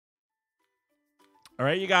All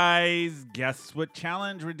right, you guys, guess what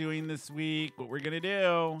challenge we're doing this week? What we're going to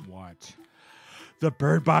do? What? The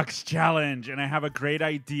Bird Box Challenge. And I have a great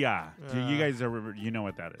idea. You guys you know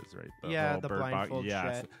what that is, right? Yeah, whole the Bird Box- blindfold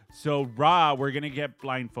yes. shit. So, Rob, we're going to get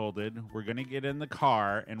blindfolded. We're going to get in the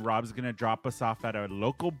car, and Rob's going to drop us off at a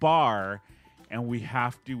local bar. And we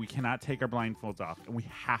cannot take our blindfolds off. And we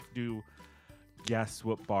have to guess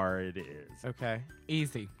what bar it is. Okay.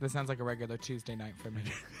 Easy. This sounds like a regular Tuesday night for me.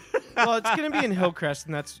 Well, it's going to be in Hillcrest,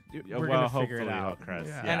 and we're going to figure it hopefully out. Hillcrest,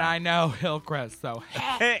 Yeah. yeah. And I know Hillcrest, so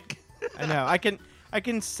Heck. I know. I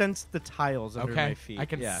can sense the tiles under okay. my feet. I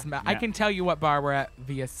can yeah. smell. Yeah. I can tell you what bar we're at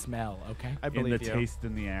via smell. Okay. I In believe the you. taste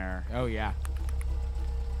in the air. Oh yeah.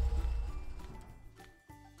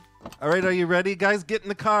 All right, are you ready, guys? Get in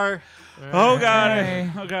the car. Oh God! Hey.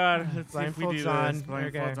 Oh God! Let's see if we do this. Blindfolds on. Blindfolds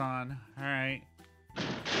Okay. on. All right.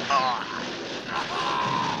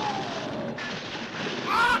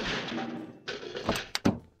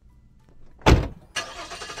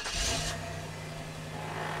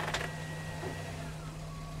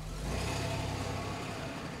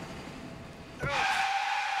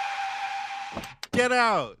 Get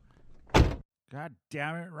out. God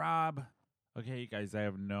damn it, Rob. Okay, you guys, I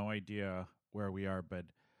have no idea where we are, but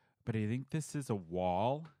I think this is a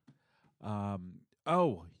wall.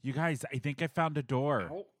 Oh, you guys, I think I found a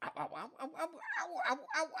door.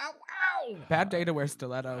 Bad day to wear I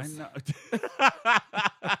stilettos. know.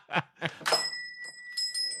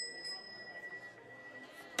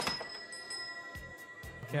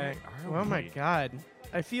 Okay. Where are Oh my we? God.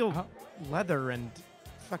 I feel Oh. leather and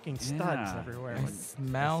fucking studs Yeah. everywhere. I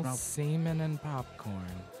smell smell- semen and popcorn.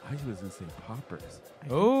 I was gonna say poppers.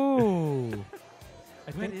 Ooh.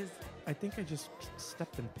 I think I just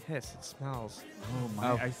stepped in piss. It smells. Oh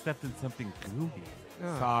my! Oh. I stepped in something gooey.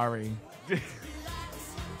 Oh. Sorry.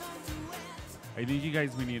 I think you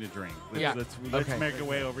guys, we need a drink. Yeah. Let's Okay. make our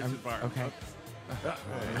way over to the bar. Okay.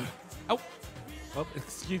 Oh,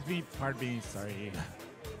 excuse me. Pardon me. Sorry.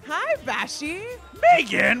 Hi, Bashi.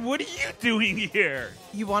 Megan, what are you doing here?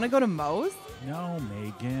 You want to go to Moe's? No,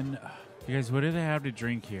 Megan. You guys, what do they have to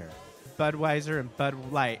drink here? Budweiser and Bud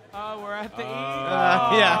Light. Oh, we're at the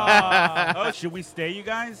yeah. Oh, should we stay, you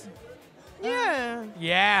guys? Yeah.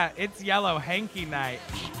 Yeah, it's yellow hanky night.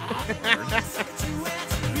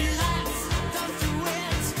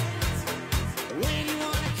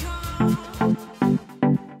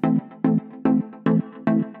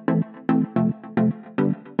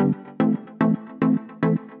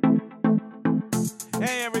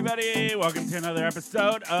 Hey, everybody. Welcome to another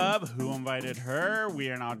episode of Who Invited Her? We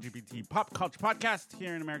are an LGBT pop culture podcast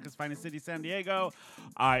here in America's finest city, San Diego.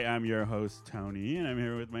 I am your host, Tony, and I'm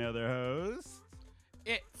here with my other host.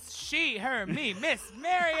 It's she, her, me, Miss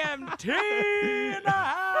Miriam T in the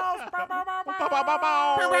house.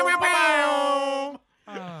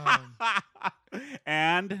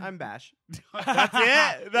 And I'm Bash. that's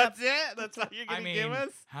it. That's it. That's all you're I going to mean, give us?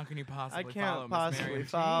 how can you possibly I follow can't Miss possibly Miriam T?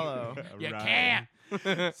 follow. You Right.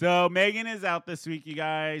 can't. So Megan is out this week, you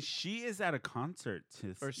guys. She is at a concert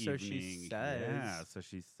this Or so she evening. says. Yeah, so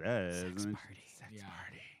she says. Sex And- party. Sex Yeah.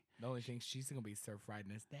 party. The only thing she's gonna be surf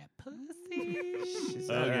riding is that pussy. She's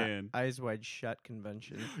at a Again. Eyes Wide Shut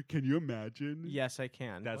convention. Can you imagine? Yes, I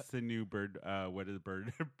can. That's the new bird. What is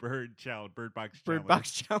bird? Bird challenge. Bird box. Bird challenge.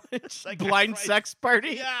 Box Challenge. Like, Blind that's right. sex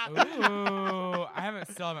party. Yeah. Ooh, I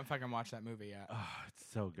still haven't fucking watched that movie yet. Oh, it's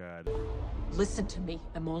so good. Listen to me.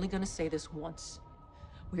 I'm only going to say this once.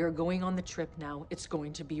 We are going on the trip now. It's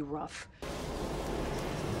going to be rough.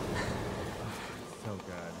 So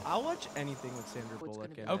good. I'll watch anything with Sandra It's Bullock gonna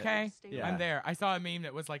in be it. Okay, Yeah. I'm there. I saw a meme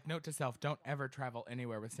that was like, "Note to self: don't ever travel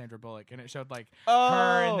anywhere with Sandra Bullock," and it showed like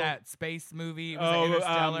her Oh. in that space movie. Was it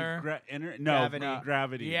Interstellar? No, Gravity.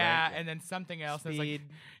 Gravity. Yeah, right? and then something else. I was like, Speed.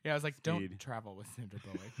 yeah, I was like, Speed. don't travel with Sandra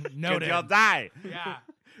Bullock. 'Cause Noted. you'll die. Yeah.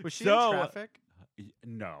 Was she So- in Traffic?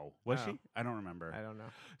 No, was Oh. she? I don't remember. I don't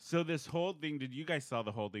know. So this whole thing, did you guys saw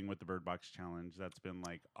the whole thing with the Bird Box Challenge? That's been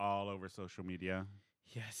like all over social media.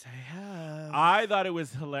 Yes, I have. I thought it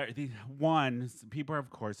was hilarious. One, people of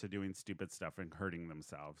course are doing stupid stuff and hurting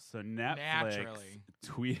themselves. So Netflix Naturally.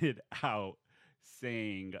 tweeted out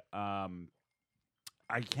saying,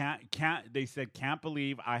 I can't they said, can't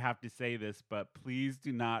believe I have to say this, but please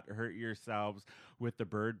do not hurt yourselves with the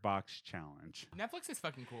Bird Box Challenge. Netflix is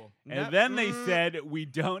fucking cool. And then they said, we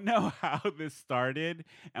don't know how this started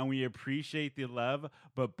and we appreciate the love,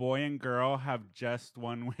 but boy and girl have just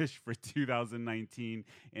one wish for 2019,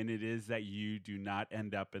 and it is that you do not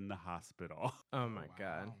end up in the hospital. Oh my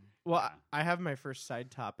god. Wow. Well, Yeah. I have my first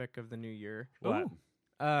side topic of the new year. What?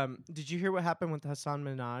 Did you hear what happened with Hassan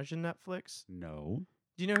Minaj in Netflix? No.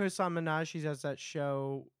 Do you know who Hassan Minaj? He has that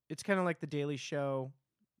show. It's kind of like the Daily Show.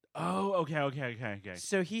 Oh, okay.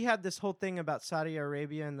 So he had this whole thing about Saudi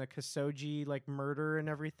Arabia and the Khashoggi like murder and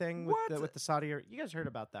everything with the Saudi. You guys heard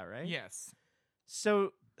about that, right? Yes.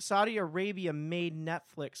 So Saudi Arabia made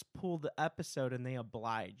Netflix pull the episode, and they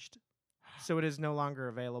obliged. So it is no longer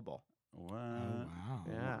available. What? Oh, wow.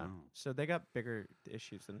 Yeah. wow. So they got bigger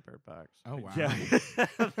issues than Bird Box. Oh, wow. Yeah,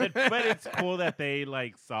 but it's cool that they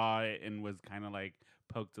like saw it and was kind of like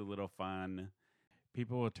poked a little fun.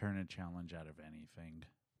 People will turn a challenge out of anything.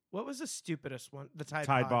 What was the stupidest one? The Tide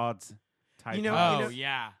Tide Pod. Pods. Tide You know- Pods. Oh,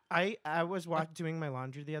 yeah. I was doing my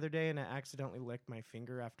laundry the other day, and I accidentally licked my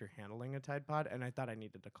finger after handling a Tide Pod, and I thought I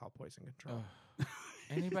needed to call poison control. Ugh.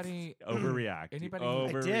 Anybody Overreact. Anybody- I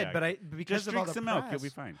did, but because just of drink all the some press, milk. You'll be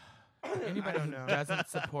fine. Anybody I who don't know. doesn't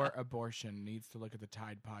support abortion needs to look at the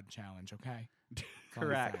Tide Pod challenge, okay? That's all I'm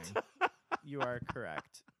Correct. saying. You are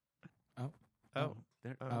correct. Oh. Oh.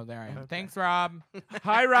 There- Oh, there I am. Okay. Thanks, Rob.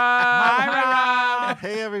 Hi, Rob. Hi, Rob.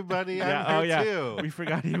 Hey, everybody. Yeah, I'm oh, here yeah. too. We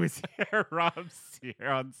forgot he was here. Rob's here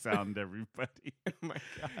on sound, everybody. Oh my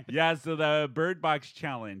god. Yeah, so the Bird Box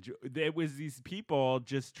Challenge, it was these people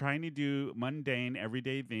just trying to do mundane,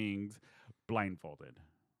 everyday things blindfolded.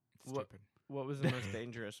 Stupid. What was the most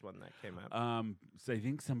dangerous one that came up? So I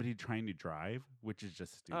think somebody trying to drive, which is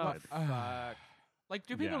just Oh, stupid. fuck. Like,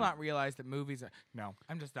 do people Yeah. not realize that movies are... No,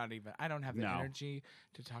 I'm just not even... I don't have the No. energy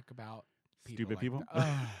to talk about Stupid like people? that.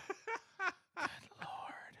 Ugh. Good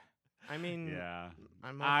Lord. I mean, Yeah.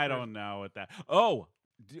 I'm all I for- don't know what that. Oh,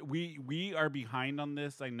 we are behind on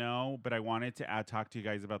this, I know, but I wanted to talk to you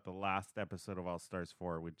guys about the last episode of All Stars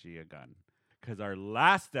 4 with Gia Gunn. Because our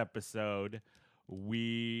last episode,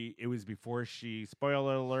 it was before she,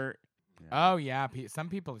 spoiler alert. Oh, yeah. Some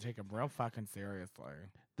people take them real fucking seriously.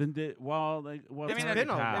 Then well, I It's mean, been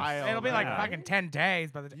a while. It'll be like yeah. fucking 10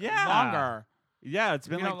 days, but Yeah. longer. Yeah, it's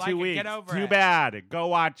been you like don't 2 like it, weeks. get over Too it. bad. Go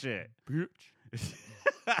watch it.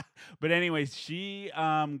 But anyways, she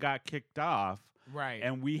got kicked off. Right.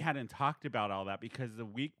 And we hadn't talked about all that because the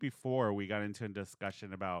week before we got into a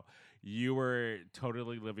discussion about you were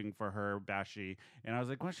totally living for her, Bashi. And I was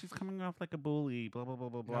like, well, she's coming off like a bully, blah, blah, blah,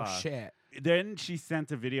 blah, blah. Oh, shit. Then she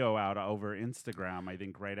sent a video out over Instagram, I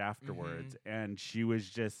think, right afterwards. And she was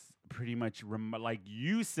just pretty much, like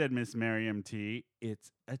you said, Miss Miriam T,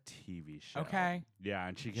 it's a TV show. Okay. Yeah.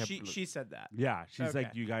 And she kept. She said that. Yeah. She's like,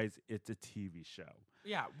 Okay. you guys, it's a TV show.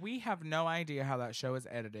 Yeah, we have no idea how that show is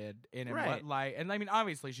edited and in Right. what light. And I mean,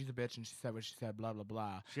 obviously, she's a bitch and she said what she said, blah, blah,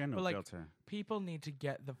 blah. She had no But, like, filter. People need to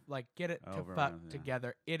get it to Over fuck with, yeah.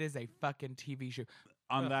 together. It is a fucking TV show.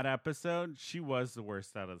 On Ugh. that episode, she was the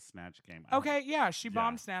worst out of the Snatch Game. Okay, yeah, she Yeah.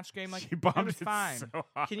 bombed Snatch Game. Like, she bombed it was fine. so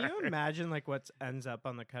hard. Can you imagine like what ends up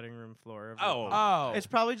on the cutting room floor? Of the Oh. pod? Oh, It's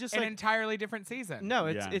probably just an like entirely different season. no,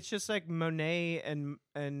 it's Yeah. it's just like Monet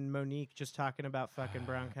and Monique just talking about fucking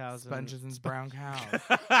brown cows, Sponges and brown cows.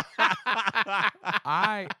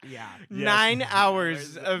 Yeah. Yeah. 9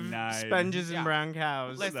 hours of Nine. sponges Yeah. and brown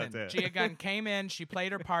cows. Listen, That's it. Gia Gunn came in, she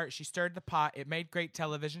played her part, she stirred the pot, it made great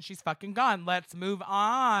television, she's fucking gone. Let's move on.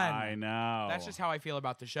 I know. That's just how I feel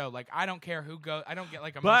about the show. Like, I don't care who goes, I don't get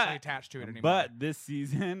like But- emotionally attached to it anymore. But this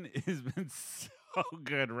season has been so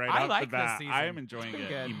good right I off like the this bat. season. I am enjoying been it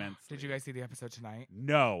good. immensely. Did you guys see the episode tonight?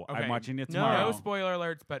 No, Okay. I'm watching it No. tomorrow. No spoiler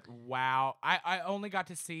alerts, but wow. I only got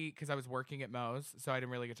to see, because I was working at Moe's, so I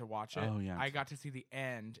didn't really get to watch it. Oh, yeah. I got to see the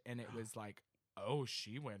end, and it was like, oh,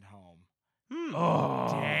 she went home. Oh.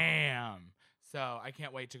 Damn. So I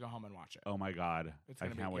can't wait to go home and watch it. Oh my god. It's I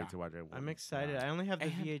gonna be- can't wait yeah. to watch it. I'm excited. I only have the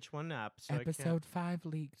And VH1 app, so I can't. Episode 5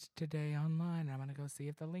 leaked today online. I'm going to go see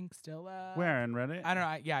if the link's still up. Where in Reddit? I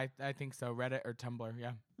don't know. I think so. Reddit or Tumblr.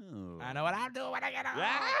 Yeah. Oh. I know what I'll do when I get home.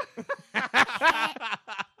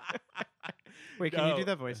 Wait, can you No. do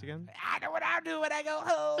that voice again? I know what I'll do when I go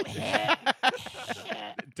home.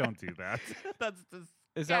 Don't do that. That's just.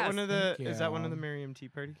 Is that one of the? thank Is that one of the you. Miriam Tea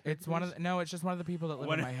Party? It's one of the, no, it's just one of the people that live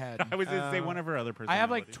One in of- my head. I was gonna say Oh. one of her other I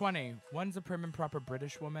have like personalities. 20. One's a prim and proper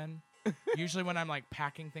British woman. Usually when I'm like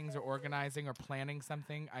packing things or organizing or planning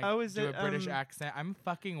something, I Oh, is do it, a British um, accent. I'm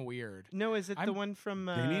fucking weird. No, is it the I'm- one from?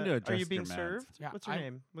 They need to Are adjust you being your meds. served? Yeah, What's her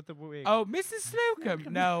name? With the wig? Oh, Mrs.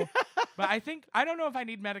 Slocum. No. But I don't know if I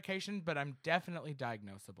need medication, but I'm definitely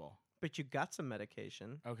diagnosable. but you got some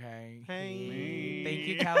medication. Okay. Hey. Thank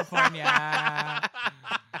you, California.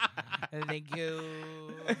 Thank you.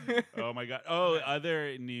 Oh my god. Oh,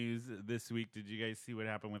 other news this week. Did you guys see what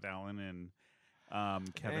happened with Alan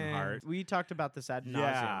and Kevin And Hart? We talked about this ad nauseum.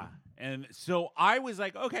 Yeah. And so I was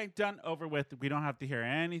like, okay, done, over with. We don't have to hear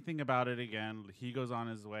anything about it again. He goes on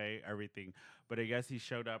his way, everything. But I guess he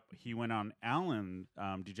showed up. He went on Ellen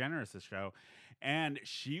DeGeneres' show, and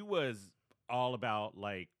she was all about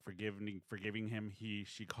like forgiving him.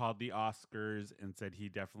 She called the Oscars and said he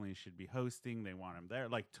definitely should be hosting. They want him there.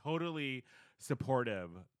 Like totally supportive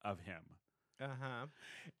of him. Uh-huh.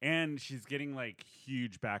 And she's getting like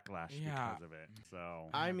huge backlash Yeah. because of it. So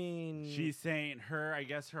I mean, she's saying I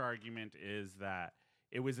guess her argument is that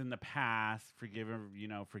it was in the past, forgive,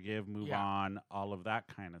 move Yeah. on, all of that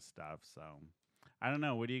kind of stuff. So I don't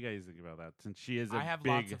know. What do you guys think about that? Since she is a I have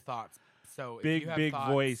big, lots of thoughts. So if you have big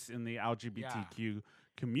thoughts, voice in the LGBTQ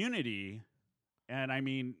community, and I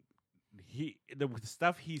mean, the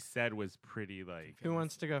stuff he said was pretty like. who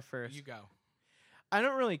wants to go first? You go. I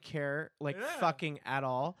don't really care, like, Yeah. fucking at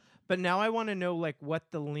all. But now I want to know, like, what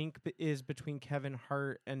the link is between Kevin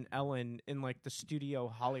Hart and Ellen in, like, the studio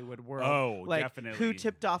Hollywood world. Oh, like, definitely. Who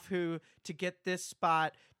tipped off who to get this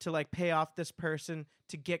spot, to, like, pay off this person,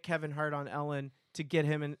 to get Kevin Hart on Ellen, to get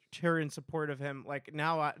her in support of him. Like,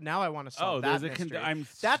 now I want to solve that there's mystery.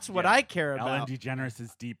 That's what I care Ellen about. DeGeneres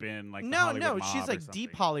is deep in like the No, Hollywood mob she's or like deep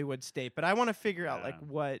something. Hollywood state, but I want to figure out like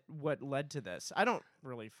Yeah. what led to this. I don't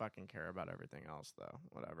really fucking care about everything else though.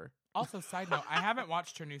 Whatever. Also, side note, I haven't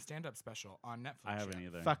watched her new stand-up special on Netflix. I haven't yet.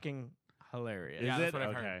 either. Fucking hilarious. Is Yeah, it that's what I've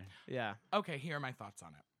okay? heard. Yeah. Okay, here are my thoughts on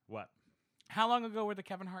it. What How long ago were the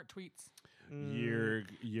Kevin Hart tweets?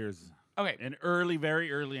 years? Okay, And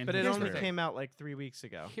very early in But it his only career. came out like 3 weeks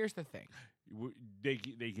ago. here's the thing. They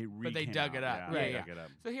came dug it up. out. Yeah, they yeah. dug it up.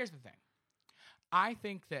 So here's the thing. I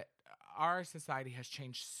think that our society has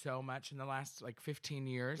changed so much in the last like 15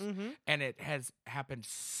 years, and it has happened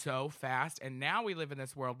so fast. And now we live in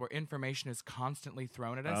this world where information is constantly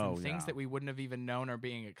thrown at us, Oh, and things yeah. that we wouldn't have even known are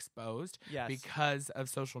being exposed Yes. because of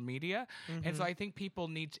social media. And so I think people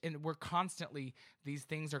need, and we're constantly, these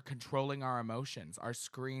things are controlling our emotions. Our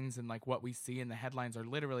screens and like what we see in the headlines are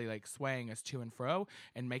literally like swaying us to and fro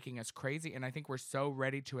and making us crazy. And I think we're so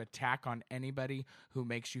ready to attack on anybody who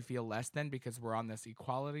makes you feel less than, because we're on this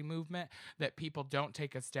equality movement, that people don't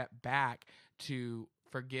take a step back to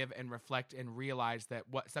forgive and reflect and realize that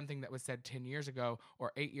something that was said 10 years ago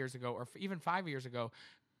or 8 years ago or even 5 years ago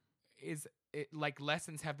is like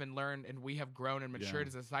lessons have been learned, and we have grown and matured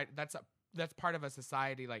as a society. That's part of a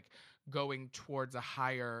society like going towards a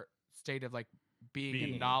higher state of like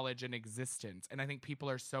being in knowledge and existence. And I think people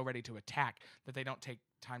are so ready to attack that they don't take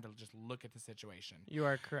time to just look at the situation. You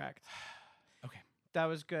are correct. Okay. That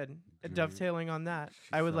was good. Dovetailing on that,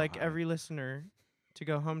 I would so like hot. every listener to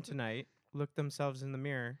go home tonight, look themselves in the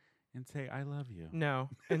mirror. And say, I love you. No,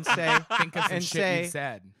 and say, Think of some and shit say, you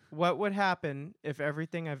said. what would happen if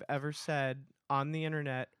everything I've ever said on the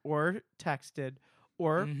internet or texted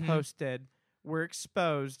or posted were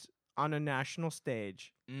exposed on a national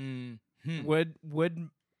stage? Would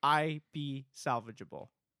I be salvageable?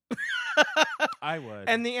 I would.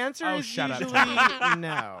 And the answer Oh, is shut up, usually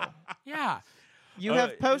no. Yeah. You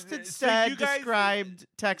have posted, so said, you guys- described,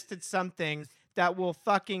 texted something that will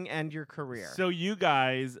fucking end your career. So you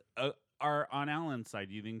guys are on Ellen's side.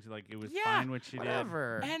 You think like it was Yeah, fine what she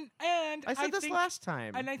Whatever. And I said this think, last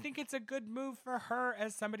time. And I think it's a good move for her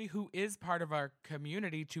as somebody who is part of our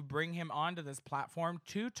community to bring him onto this platform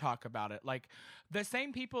to talk about it. Like the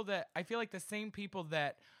same people that I feel like the same people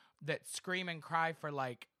that scream and cry for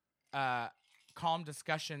like calm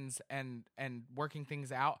discussions and working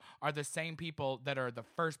things out are the same people that are the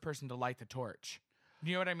first person to light the torch.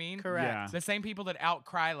 You know what I mean? Correct. Yeah. The same people that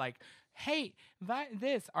outcry like, "Hey,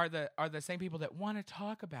 this are the same people that want to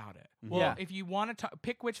talk about it." Well, Yeah. if you want to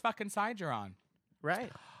pick which fucking side you're on.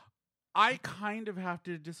 Right. I kind of have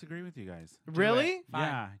to disagree with you guys. Really? Fine.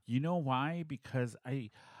 Yeah. You know why? Because I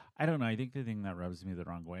don't know. I think the thing that rubs me the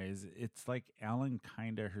wrong way is it's like Ellen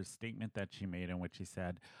kind of, her statement that she made and what she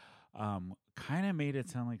said kind of made it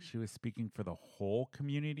sound like she was speaking for the whole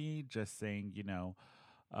community, just saying,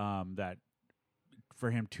 that for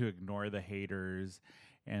him to ignore the haters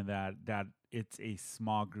and that it's a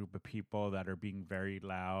small group of people that are being very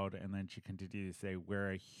loud. And then she continued to say,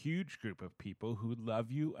 we're a huge group of people who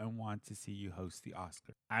love you and want to see you host the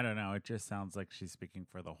Oscar. I don't know. It just sounds like she's speaking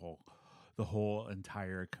for the whole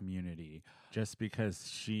entire community. Just because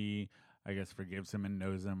she, I guess, forgives him and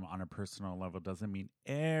knows him on a personal level doesn't mean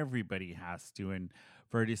everybody has to. And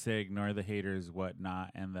for her to say, ignore the haters,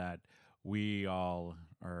 whatnot, and that we all,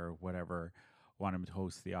 or whatever, want him to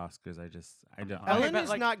host the Oscars. I don't. Ellen but is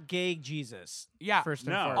like- not gay Jesus. Yeah. First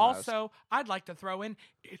and No. foremost. Also, I'd like to throw in,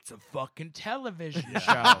 it's a fucking television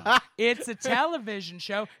show. It's a television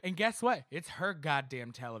show, and guess what? It's her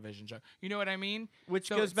goddamn television show. You know what I mean? which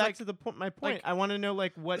So goes it's back like- to my point. like- I want to know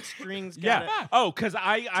like what strings got Yeah. it. Oh, because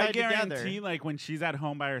I tied guarantee, together. like when she's at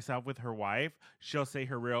home by herself with her wife, she'll say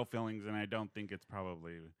her real feelings, and I don't think it's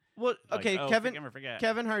probably. Well, Like, okay, oh, forget.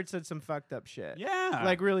 Kevin Hart said some fucked up shit. Yeah.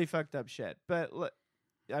 Like really fucked up shit. But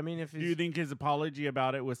I mean, if do you he's, think his apology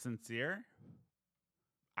about it was sincere?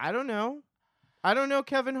 I don't know. I don't know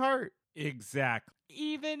Kevin Hart. Exactly.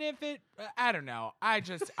 Even if it, I don't know. I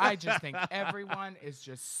just think everyone is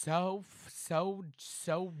just so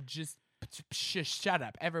just shut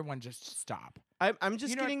up. Everyone just stop. I'm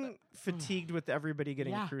just You know what getting fatigued with everybody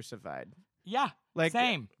getting Yeah. crucified. Yeah, Like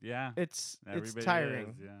same. Yeah. it's Everybody tiring.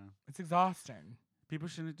 is, yeah. It's exhausting. People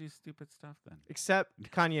shouldn't do stupid stuff then. Except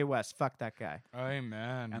Kanye West. Fuck that guy.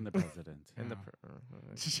 Amen. And the president. And the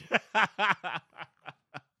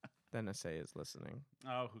the NSA is listening.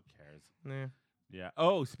 Oh, who cares? Yeah. Yeah.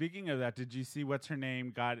 Oh, speaking of that, did you see what's her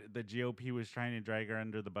name? Got the GOP was trying to drag her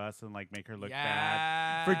under the bus and like make her look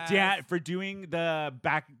bad for doing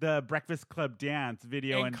the Breakfast Club dance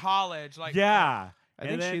video in college. Like yeah. I And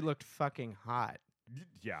think she then- looked fucking hot.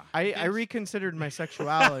 Yeah. I reconsidered my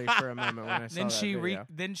sexuality for a moment when I saw Then that she video.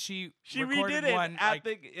 she redid recorded it one at like,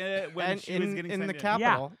 when And she was in getting the sent in.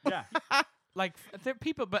 Capitol. Yeah. like there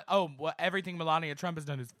people, but everything Melania Trump has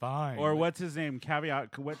done is fine. Or what's his name?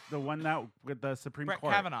 Caveat. What the one that with the Supreme Brett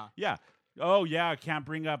Court? Kavanaugh. Yeah. Oh yeah. Can't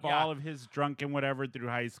bring up Yeah. all of his drunken whatever through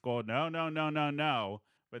high school. No.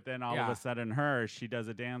 But then all of Yeah. a sudden, she does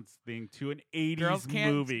a dance thing to an '80s Girls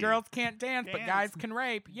movie. can't dance, but Dance. guys can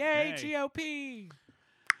rape. Yay, Yay. GOP.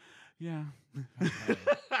 Yeah.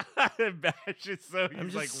 Bash is so. I'm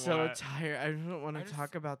he's just like, so what? tired. I don't want I to just-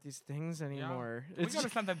 talk about these things anymore. Can we It's go to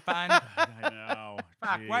just- something fun? I know.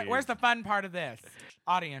 Fuck, where's the fun part of this?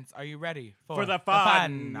 Audience, are you ready for the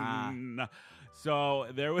fun? Ah. So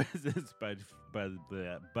there was this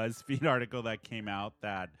BuzzFeed article that came out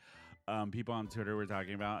that people on Twitter were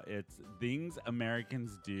talking about. It's things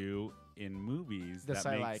Americans do in movies This that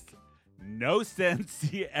I makes like. no sense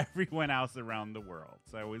to everyone else around the world.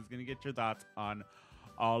 So I was going to get your thoughts on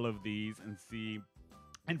all of these and see.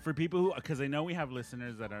 And for people who, because I know we have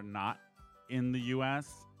listeners that are not in the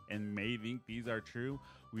U.S. and may think these are true,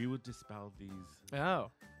 we will dispel these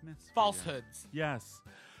Oh. myths for you. Falsehoods. Yes.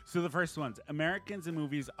 So the first one's Americans in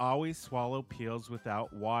movies always swallow pills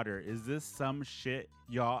without water. Is this some shit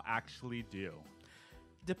y'all actually do?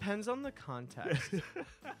 Depends on the context.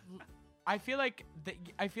 I feel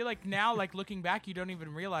like now, like looking back, you don't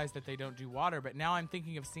even realize that they don't do water. But now I'm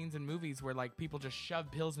thinking of scenes in movies where like people just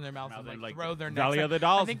shove pills in their mouth and like throw their necks Valley out. of the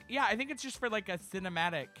Dolls. I think it's just for like a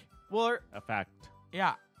cinematic. Well, A fact.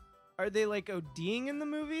 Yeah. are they like ODing in the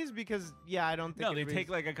movies? Because I don't think No, they anybody's- take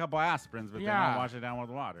like a couple aspirins, but they Yeah. don't wash it down with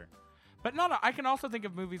water. But no, I can also think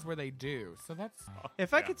of movies where they do. So that's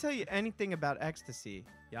If I could tell you anything about ecstasy,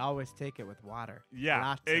 you always take it with water. Yeah,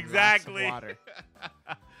 Lots and exactly. Lots of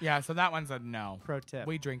water. yeah. So that one's a no. Pro tip.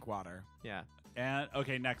 We drink water. Yeah. And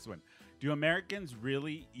okay, next one. Do Americans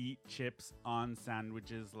really eat chips on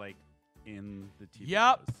sandwiches like in the TV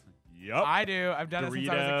Yup. shows? Yup. I do. I've done it since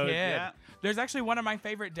I was a Doritos, kid. yeah. There's actually one of my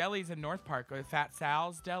favorite delis in North Park, Fat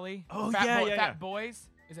Sal's Deli. Oh, Fat yeah, yeah, Fat yeah. Boys.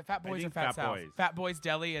 Is it Fat Boys or think Fat Fat Sal's? Boys. Fat Boys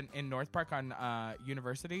Deli in North Park on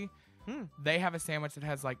University. They have a sandwich that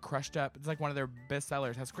has like crushed up. It's like one of their best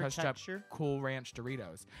sellers. Has crushed texture? up Cool Ranch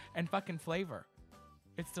Doritos and fucking flavor.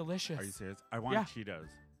 It's delicious. Are you serious? I want Yeah. Cheetos.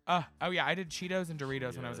 Oh yeah, I did Cheetos and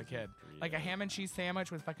Doritos when I was a Cheetos kid. and Like a Doritos. ham and cheese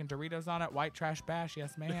sandwich with fucking Doritos on it. White trash bash,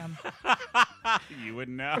 yes ma'am. You would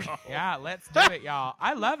know. Yeah, let's do it, y'all.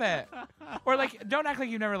 I love it. Or like, don't act like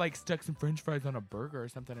you've never like stuck some French fries on a burger or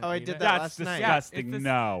something. And Oh, I ate did it. that That's last night. disgusting. Yeah, it's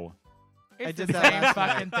No. It's I did the that same last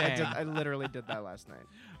fucking night. thing. I literally did that last night.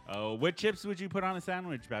 Oh, what chips would you put on a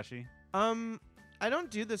sandwich, Bashi? I don't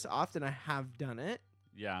do this often. I have done it,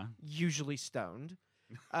 Yeah. usually stoned.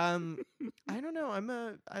 I don't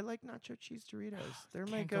know. I like nacho cheese Doritos. They're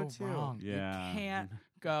my Can't go go-to. wrong. Yeah. You can't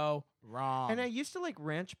go wrong. And I used to like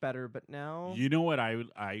ranch better, but now You know what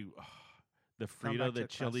the back Frito, the to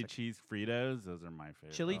chili classic. cheese Fritos, those are my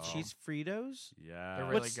favorite. chili Oh, cheese Fritos. Yeah. They're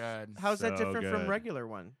really What's- good. How's that So different good. from regular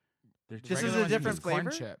one? They're This is Regular a ones different use corn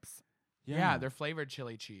flavor? chips. Yeah, they're flavored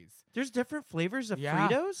chili cheese. There's different flavors of Yeah.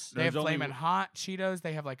 Fritos. They have There's only- flamin' hot Cheetos.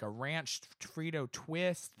 They have like a ranch Frito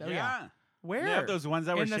twist. Oh, yeah. Where? They have those ones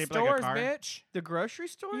that were In the shaped stores, like a car. bitch. The grocery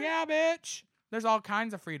store? Yeah, bitch. There's all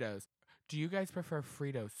kinds of Fritos. Do you guys prefer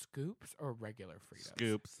Frito scoops or regular Fritos?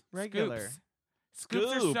 Scoops. Regular. Scoops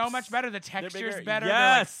are so Scoops. much better. The texture's bigger. better. They're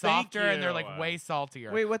like Yes, thank softer and they're you. like way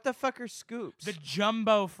saltier. Wait, what the fuck are scoops? The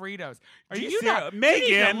jumbo Fritos. Are Do you you serious? not, Megan?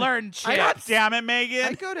 You need to learn chips. God damn it, I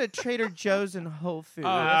Megan. go to Trader Joe's and Whole Foods. Oh,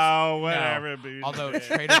 No. whatever, dude. Although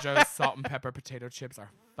Trader Joe's salt and pepper potato chips are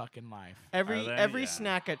fucking life. every Are they? every Yeah.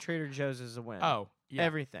 snack at Trader Joe's is a win. Oh, Yeah.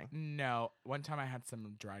 Everything. No, one time I had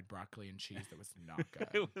some dried broccoli and cheese that was not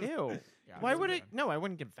good. Ew. Yeah, Why it would was it? No, I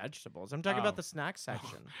wouldn't get vegetables. I'm talking Oh. about the snack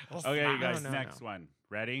section. Okay, you guys, No. next one.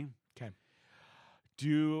 Ready? 'Kay.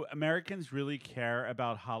 Do Americans really care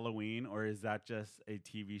about Halloween, or is that just a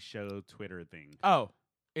TV show Twitter thing? Oh,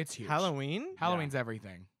 it's huge. Halloween? Halloween's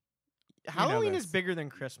everything. Halloween this. is bigger than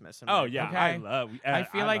Christmas. in Oh my yeah, opinion. I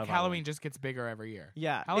feel like love Halloween just gets bigger every year.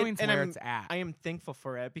 Yeah. Halloween's and where I'm- it's at. I am thankful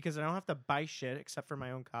for it because I don't have to buy shit except for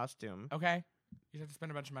my own costume. Okay. You have to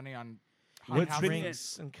spend a bunch of money on What's house been-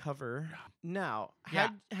 Drinks and cover. Now, Yeah.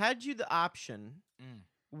 had you the option, Mm.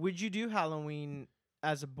 would you do Halloween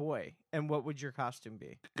as a boy, and what would your costume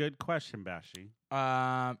be? Good question, Bashi.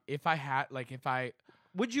 If I had if I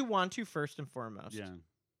Would you want to first and foremost? Yeah.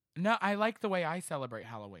 No, I like the way I celebrate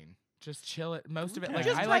Halloween. Just chill it. Most of it, Okay. like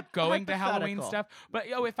Just I like going to Halloween hypothetical. stuff. But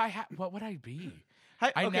if I had, what would I be?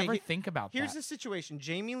 I okay, never think about Here's that. the situation: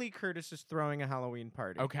 Jamie Lee Curtis is throwing a Halloween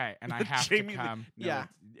party. Okay, and I have Jamie to Lee- come. No, Yeah.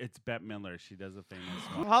 it's Bette Midler. She does a famous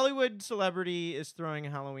A one. Hollywood celebrity is throwing a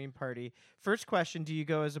Halloween party. First question: do you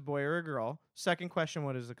go as a boy or a girl? Second question: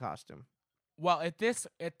 what is the costume? Well, at this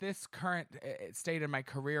current state in my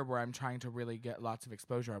career where I'm trying to really get lots of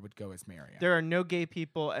exposure, I would go as Miriam. There are no gay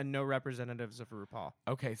people and no representatives of RuPaul.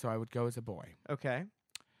 Okay, so I would go as a boy. Okay.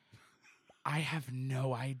 I have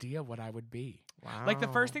no idea what I would be. Wow. Like the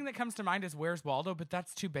first thing that comes to mind is Where's Waldo, but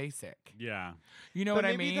that's too basic. Yeah. You know But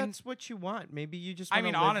what I maybe mean? that's what you want. Maybe you just. I wanna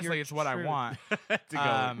mean, live honestly, your it's what I truth. want. To go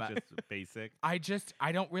Um, just basic. I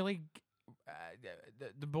don't really.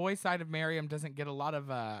 The boy side of Miriam doesn't get a lot of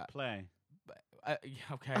Play.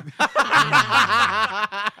 okay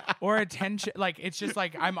or attention. Like it's just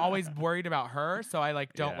like I'm always worried about her, so I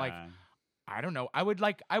don't like. Yeah. I don't know. I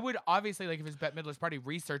would obviously if it's Bette Midler's party,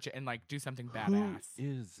 research it and do something Who badass.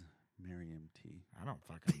 is Miriam T? I don't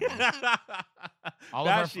fucking know.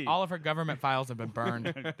 Bashi. all of her government files have been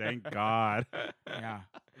burned. Thank God. Yeah.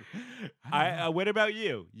 What about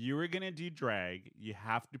you? You were gonna do drag. You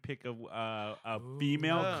have to pick a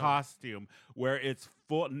female Oh. costume where it's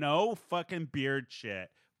full, no fucking beard shit,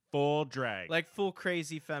 full drag, Like full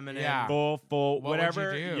crazy feminine. Yeah. full, What would you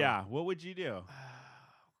whatever. do? Yeah, what would you do? Oh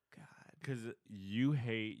God. Because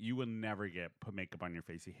you will never put makeup on your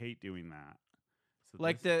face. You hate doing that. So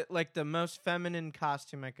Like this- the most feminine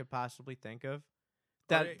costume I could possibly think of.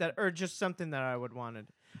 Or just something that I would wanted.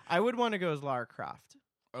 I would want to go as Lara Croft.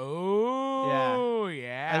 Oh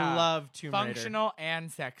yeah. I love Tomb Raider. functional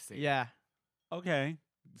and sexy. Yeah. okay.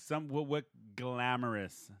 What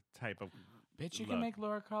glamorous type of Bitch, you look. can make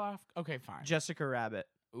Laura Croft. Okay, fine. Jessica Rabbit.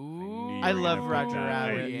 Ooh. I love Roger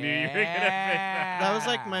Rabbit. I knew you were gonna pick that. That was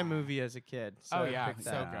like my movie as a kid. So Oh I yeah, picked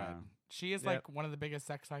so that. good. She is Yep. like one of the biggest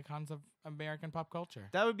sex icons of American pop culture.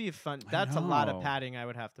 That would be a fun. I That's a lot of know. padding I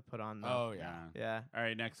would have to put on though. Oh yeah. Yeah. All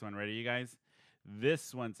right, next one. Ready, you guys?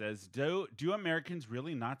 This one says, Do Americans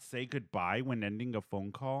really not say goodbye when ending a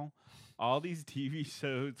phone call? All these TV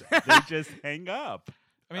shows, they just hang up.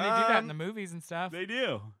 I mean, they do that in the movies and stuff. They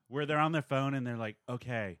do. Where they're on their phone and they're like,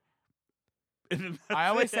 okay. And then I that's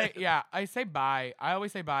always say, it. yeah, I say bye. I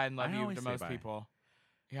always say bye and love I you always to say most bye. people.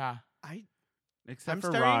 Yeah. Except I'm for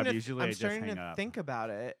starting Rob, to usually I'm I just starting hang to up. think about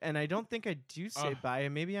it, and I don't think I do say Ugh. bye.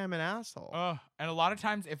 And maybe I'm an asshole. And a lot of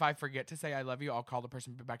times, if I forget to say I love you, I'll call the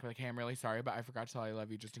person back and be like, hey, I'm really sorry, but I forgot to tell you I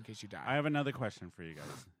love you just in case you die. I have another question for you guys.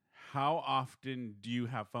 How often do you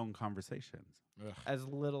have phone conversations? Ugh. As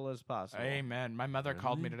little as possible. Amen. My mother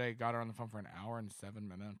called me Really? today, got her on the phone for an hour and 7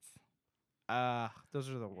 minutes. Those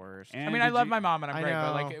are the worst. And I mean, I did love you- my mom and I'm I great,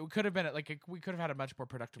 but know. it could have been we could have had a much more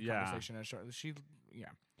productive Yeah. conversation.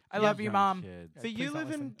 I love you, Young mom. kids. But Please you don't live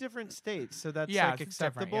in listen. different states, so that's Yeah, like it's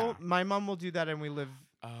different, acceptable. yeah. My mom will do that, and we live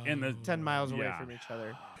In the 10 miles away Yeah. from each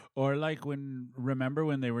other. Or like remember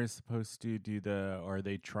when they were supposed to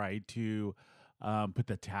they tried to put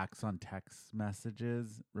the tax on text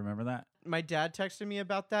messages? Remember that? My dad texted me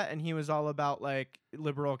about that, and he was all about like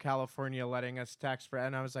liberal California letting us tax for,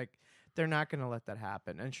 and I was like, they're not going to let that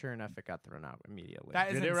happen. And sure enough, it got thrown out immediately. That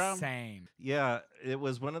is Did it, Rob? insane. Yeah, it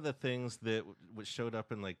was one of the things that showed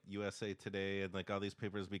up in like USA Today and like all these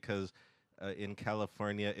papers because in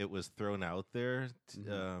California it was thrown out there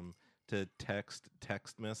to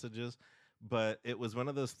text messages, but it was one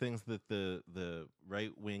of those things that the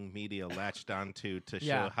right wing media latched onto to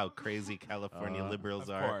Yeah. show how crazy California liberals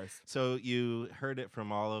Of are. course. So you heard it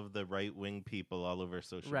from all of the right wing people all over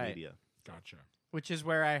social Right. media. Gotcha. Which is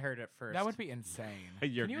where I heard it first. That would be insane.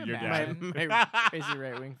 Your- Can you your dad. imagine? my crazy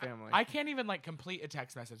right wing family. I can't even complete a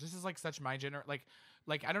text message. This is such my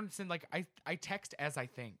like I don't send I text as I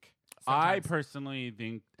think. I sometimes. personally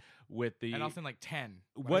think with the and I'll send 10.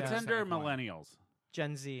 what's Yeah. under Send one. millennials?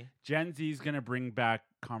 Gen Z. Gen Z is going to bring back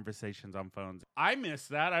conversations on phones. I miss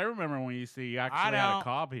that. I remember when you actually had to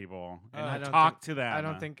call people and I don't talk think- to them.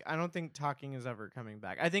 I don't think talking is ever coming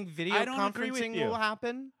back. I think video I don't agree with conferencing you. will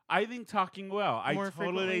happen. I think talking will. I More totally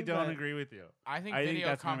frequently, don't but- agree with you. I think I think video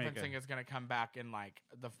that's gonna make conferencing it. is going to come back in like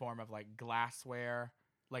the form of like glassware,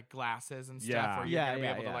 like glasses and stuff, Yeah. where you're Yeah, going to be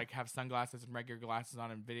yeah, able yeah. to like have sunglasses and regular glasses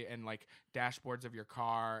on and video and like dashboards of your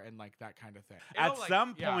car and like that kind of thing. At It'll, like-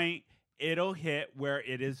 some yeah. point, it'll hit where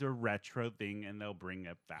it is a retro thing and they'll bring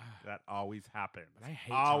it back. That always happens. But I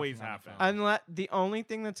hate always talking on the happens. phone. Unless the only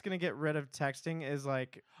thing that's gonna get rid of texting is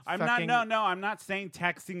like I'm fucking, not I'm not saying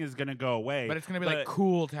texting is going to go away. But it's going to be like but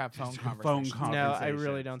cool to have phone just phone conversations. con- No, I conversations.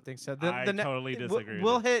 really don't think so. I totally disagree with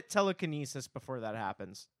We'll you. hit telekinesis before that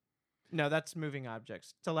happens. No, that's moving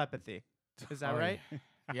objects. Telepathy. Is that Oh, right?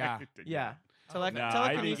 Yeah. Yeah. No, I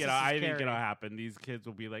telekinesis think is I think scary. it'll happen. These kids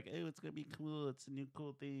will be like, "Oh, it's gonna be cool. It's a new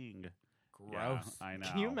cool thing." Yeah, Gross. I know.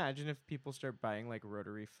 Can you imagine if people start buying like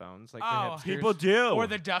rotary phones, like Oh, the hipsters? People do. Or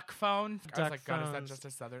the duck phone. I was Duck like, God, is that phones. just a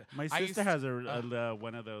southern? My I sister used- has a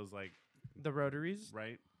one of those, like, the rotaries.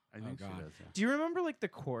 right? I think she God. does. Yeah. Do you remember like the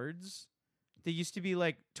cords? They used to be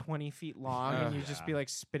like 20 feet long, and Ugh. you'd just be Yeah. like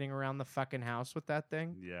spinning around the fucking house with that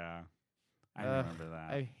thing. Yeah, I Ugh, remember that.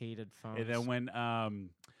 I hated phones. And then when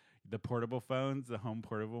the portable phones, the home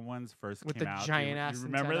portable ones first With came the out, giant you ass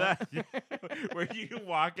remember antenna. that? Where you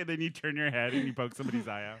walk and then you turn your head and you poke somebody's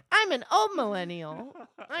eye out. I'm an old millennial.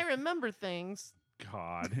 I remember things.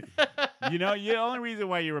 God, you know, the only reason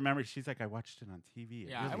why you remember, she's like, I watched it on TV. It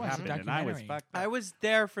Yeah, really I watched a happened, and I was documentary. fucked up. I was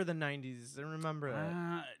there for the 90s. I remember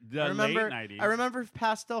that. The I remember. late 90s. I remember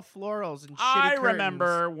pastel florals and shitty I curtains.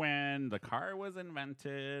 remember when the car was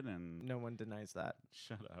invented, and No one denies that.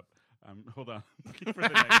 shut up. Hold on. Looking for the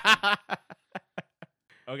next one.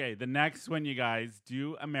 Okay, the next one, you guys.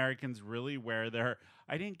 Do Americans really wear their?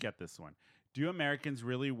 I didn't get this one. Do Americans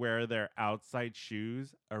really wear their outside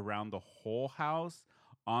shoes around the whole house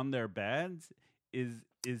on their beds? Is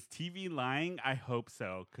TV lying? I hope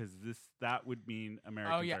so, because that would mean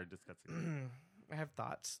Americans yeah. are disgusting. I have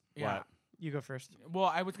thoughts. Yeah. What? You go first. Well,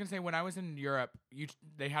 I was gonna say when I was in Europe, you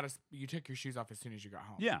took your shoes off as soon as you got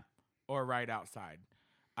home. Yeah. Or right outside,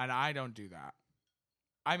 and I don't do that.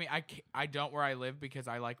 I mean, I don't where I live because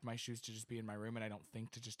I like my shoes to just be in my room, and I don't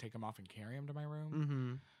think to just take them off and carry them to my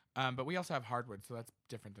room. Mm-hmm. But we also have hardwood, so that's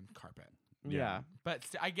different than carpet. Yeah. But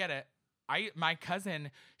I get it. My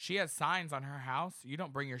cousin, she has signs on her house. You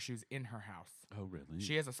don't bring your shoes in her house. Oh, really?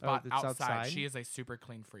 She has a spot that's outside. outside? She is a super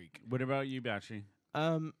clean freak. What about you, Bashi?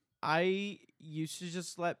 I used to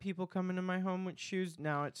just let people come into my home with shoes.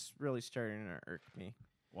 Now it's really starting to irk me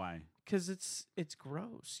Why? because it's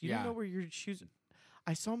gross. You Yeah. don't know where your shoes.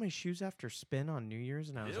 I saw my shoes after spin on New Year's,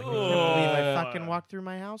 and I was like, I can't believe I fucking Ew. walked through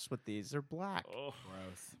my house with these. They're black. Oh,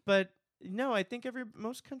 Gross. But no, I think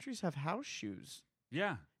most countries have house shoes,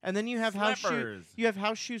 yeah. and then you have house shoes. Slippers. You have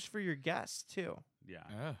house shoes for your guests too. Yeah.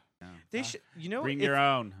 Ugh. Yeah. They should, you know, Bring if your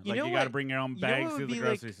own. you Like know you got to what- bring your own you know what bags would to the be,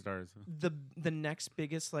 grocery like, stores. the next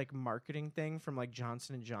biggest like marketing thing from like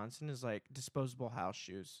Johnson and Johnson is like disposable house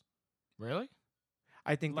shoes. Really?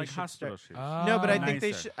 I think Like they should hospital start. shoes. No, but I Oh. think they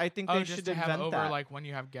Nicer. should. I think Oh, they just should to have invent over that. like when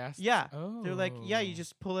you have guests. Yeah. Oh. They're like, yeah, you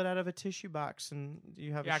just pull it out of a tissue box and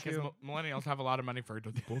you have Yeah, a because shoe. millennials have a lot of money for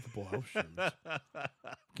disposable house shoes.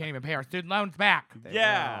 Can't even pay our student loans back. They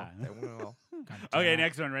Yeah. will. They will. Okay,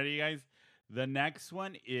 next one. Ready, you guys? The next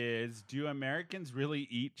one is: do Americans really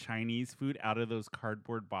eat Chinese food out of those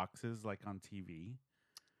cardboard boxes like on TV?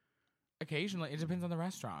 Occasionally, it depends on the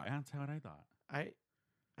restaurant. That's what I thought.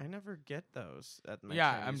 I never get those at my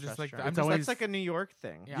Yeah, Chinese I'm just like- restaurant. I'm just- That's always- like a New York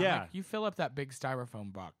thing. Yeah, I'm Yeah. like, you fill up that big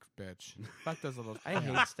styrofoam box, bitch. Fuck those little. I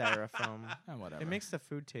hate styrofoam. Whatever. It makes the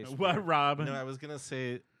food taste. What, weird. Rob? No, I was gonna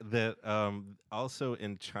say that also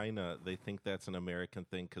in China they think that's an American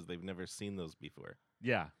thing because they've never seen those before.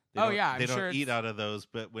 Yeah. They Oh, don't- yeah, I'm they sure don't eat it's- out of those.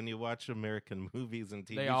 But when you watch American movies and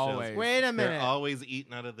TV They shows, always- Wait a they're minute. always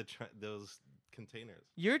eating out of those containers.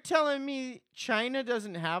 You're telling me China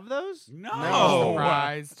doesn't have those? No. No,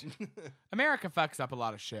 surprised. America fucks up a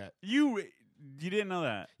lot of shit. You didn't know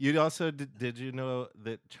that? You also did you know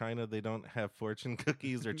that China they don't have fortune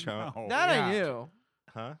cookies or chow? No. That Yeah. I knew.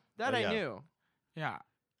 Huh? That Oh, I yeah. knew. Yeah,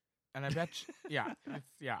 and I bet. Yeah,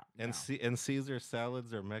 yeah. And no. and Caesar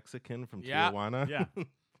salads are Mexican from Yeah. Tijuana. Yeah.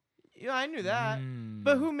 Yeah, I knew that. Mm.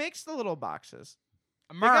 But who makes the little boxes?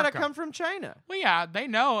 America. They gotta come from China. Well, yeah, they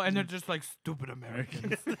know, and they're just like stupid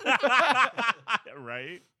Americans.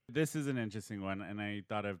 Right? This is an interesting one, and I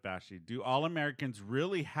thought of Bashi. Do all Americans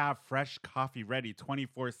really have fresh coffee ready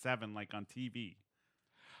 24/7 like on TV?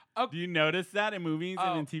 Oh. Do you notice that in movies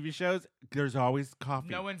and in Oh. TV shows? There's always coffee.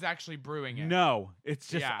 No one's actually brewing it. No, it's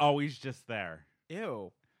just Yeah. always just there.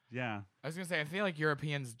 Ew. Yeah. I was gonna say, I feel like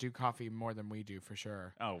Europeans do coffee more than we do for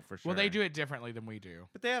sure. Oh, for sure. Well, they do it differently than we do.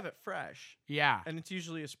 But they have it fresh, Yeah, and it's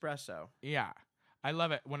usually espresso. yeah. I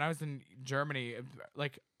love it. When I was in Germany,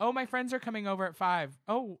 like, oh, my friends are coming over at 5.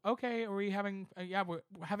 Oh, okay. Are we having? Yeah, we're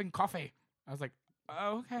having coffee. I was like,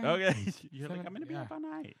 oh, okay. Okay. You're like, Seven- I'm gonna be yeah. up all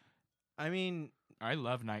night. I mean, I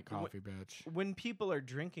love night coffee, bitch. when people are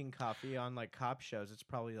drinking coffee on like cop shows, it's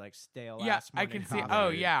probably like stale. Yeah, ass I morning can see. coffee. Oh,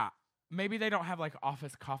 yeah. Maybe they don't have like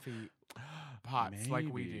office coffee pots like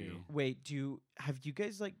we Maybe. do. Wait, do you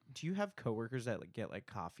have coworkers that like, get like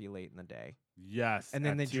coffee late in the day, Yes. and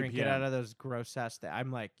then at they 2 drink it p.m. out of those gross ass?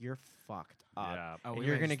 I'm like, you're fucked up. Yeah. Oh, And we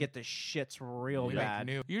you're make- gonna get the shits real we make bad.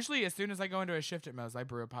 new- Usually, as soon as I go into a shift at Moe's, I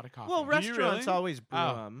brew a pot of coffee. Well, you restaurants really? always brew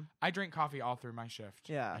Oh. them. I drink coffee all through my shift.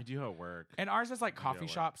 Yeah. I do at work. And ours is like I do coffee at work.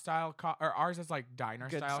 shop style, or ours is like diner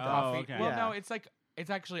Good style stuff. coffee. Oh, okay. Well, Yeah. no, it's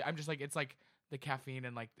actually, I'm just like, it's like the caffeine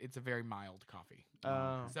and like, it's a very mild coffee. So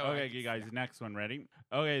Okay, I- you guys, next one. Ready?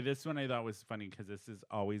 Okay, this one I thought was funny because this is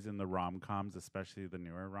always in the rom-coms, especially the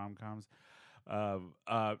newer rom-coms.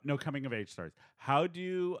 No coming of age stars. How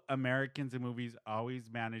do Americans in movies always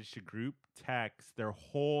manage to group text their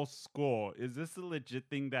whole school? Is this a legit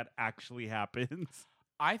thing that actually happens?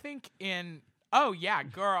 I think oh yeah,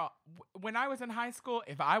 girl, when I was in high school,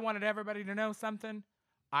 if I wanted everybody to know something,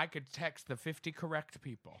 I could text the 50 correct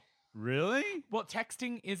people. Really? Well,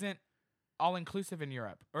 texting isn't all inclusive in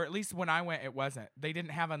Europe, or at least when I went, it wasn't. They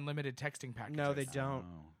didn't have unlimited texting packages. No, they don't.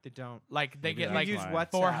 Oh. They don't. Like they Maybe get that's like use why.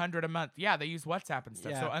 WhatsApp. 400 a month. Yeah, they use WhatsApp and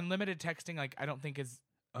stuff. So Yeah. unlimited texting, like I don't think is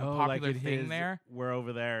a Oh, popular like it thing is- there. We're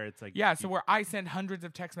over there. It's like Yeah, so where I send hundreds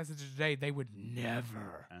of text messages a day, they would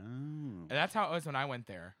never. Oh. And that's how it was when I went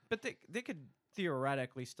there. But they could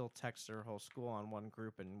theoretically still text their whole school on one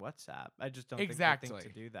group in WhatsApp. I just don't Exactly. think they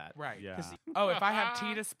think to do that. Right. Yeah. 'Cause- Oh, if I have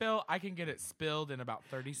tea to spill, I can get it spilled in about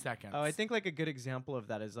 30 seconds. Oh, I think like a good example of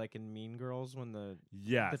that is like in Mean Girls when the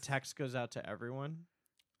Yes. text goes out to everyone.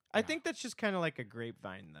 I Yeah. think that's just kind of like a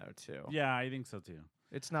grapevine though too. Yeah, I think so too.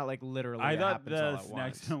 It's not like literally. I it thought happens all this at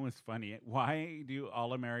next once. one was funny. Why do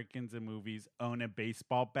all Americans in movies own a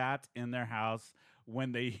baseball bat in their house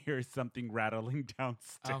when they hear something rattling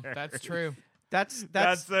downstairs? Oh, that's true. That's so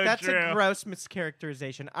a true. gross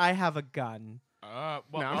mischaracterization. I have a gun. Well,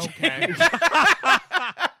 No, I'm okay.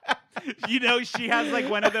 You know, she has like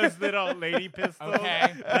one of those little lady pistols.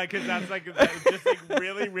 Okay. Because that's like just like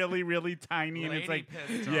really, really, really tiny, and it's Lady like,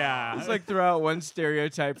 pistol. yeah, It's like throw out one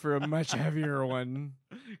stereotype for a much heavier one.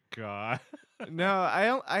 God, No, I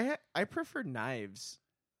don't. I prefer knives.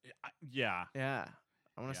 yeah. Yeah,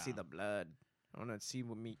 I want to see Yeah. the blood. I want to see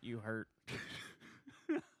what meat you hurt.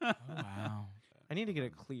 Oh, wow. I need to get a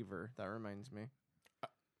cleaver. That reminds me.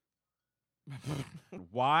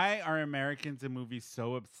 Why are Americans in movies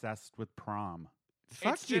so obsessed with prom?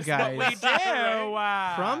 Fuck It's you just guys. what we do.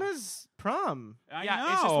 Prom is prom. I Yeah,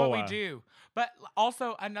 know. it's just what we do. But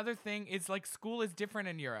also another thing is like school is different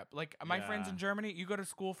in Europe. Like my friends Yeah. in Germany, you go to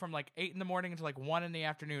school from like 8 in the morning until like 1 in the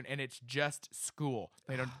afternoon, and it's just school.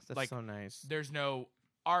 They don't That's like. so nice. There's no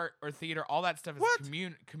art or theater. All that stuff is What?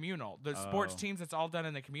 communal. The sports Oh. teams, it's all done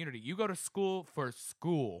in the community. You go to school for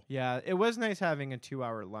school. Yeah, it was nice having a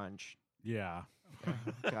 2-hour lunch. Yeah.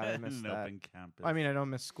 God, I miss An that. open campus. I mean, I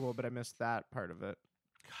don't miss school, but I miss that part of it.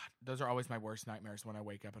 Those are always my worst nightmares when I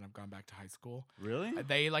wake up and I've gone back to high school. really?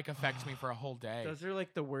 They like affect me for a whole day. Those are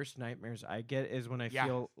like the worst nightmares I get is when I Yeah.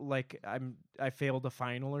 feel like I failed a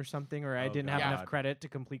final or something, or I Oh, didn't have God. enough credit to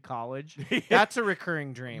complete college. That's a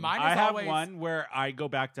recurring dream. Mine I is have always one where I go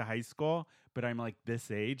back to high school, but I'm like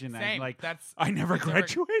this age, and I'm Same. like, That's I never it's a rec-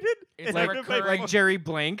 graduated. it's And a I'm like, recurring- like Jerry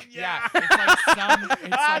Blank. Yeah, it's like some.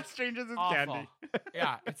 It's like strangers and awful. candy.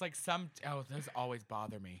 Yeah, it's like some. Oh, those always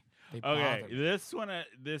bother me. They Okay, bother me. this one, I'm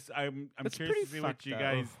That's curious pretty to see what fucked you up.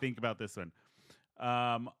 guys think about this one.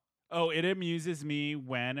 It amuses me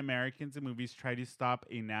when Americans in movies try to stop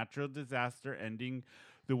a natural disaster ending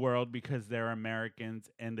the world because they're Americans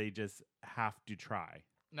and they just have to try.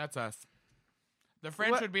 That's us. The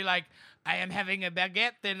French What- would be like, "I am having a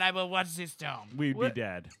baguette, then I will watch this film." We'd What- be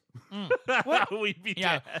dead. What? We'd be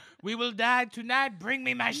Yeah, dead. we will die tonight. Bring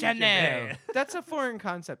me my Chanel. That's a foreign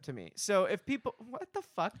concept to me. So if people, what the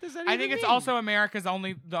fuck does that? I even think it's mean? also America's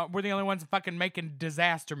only. We're the only ones fucking making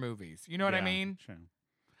disaster movies. You know what I Yeah, mean? Sure.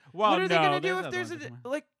 Well, What are they no, gonna do if other there's ones a that come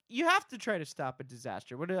out. like? You have to try to stop a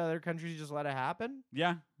disaster. What do other countries just let it happen?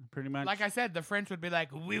 Yeah, pretty much. Like I said, the French would be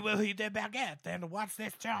like, "We will eat the baguette and watch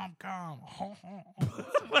this film come."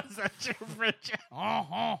 What's that your French?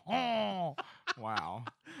 Wow.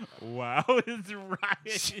 Wow, is right.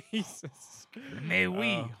 Jesus. Mais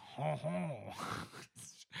oui. Oh,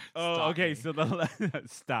 Stop okay. me. So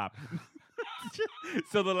stop.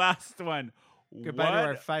 So the last one. Goodbye to our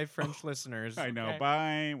What- 5 French listeners. I know. Okay.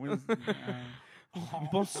 Bye.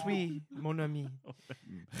 Bonsoir, mon ami.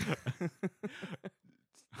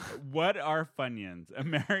 What are Funyuns?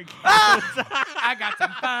 American. I got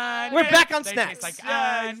some fun. We're back on They snacks. taste like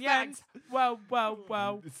Yes, onions. Whoa, whoa,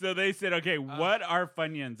 whoa. So they said, okay, what are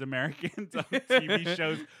Funyuns? Americans on TV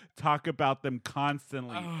shows talk about them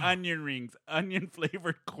constantly. Onion rings, onion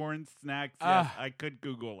flavored corn snacks. Yes, I could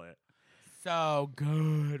Google it. So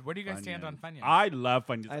good. Where do you guys stand on Funyuns? I love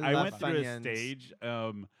Funyuns. I I love went through a Funyuns. stage,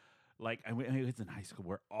 like I was in high school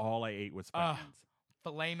where all I ate was Funyuns.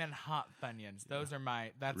 Flamin' hot Funyuns. Those are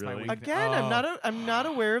that's Really? my weakness. Again, I'm not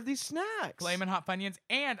aware of these snacks. Flamin' hot Funyuns.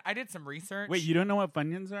 And I did some research. Wait, you don't know what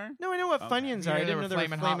Funyuns are? No, I know what Okay. Funyuns Yeah, are. I there didn't were know there were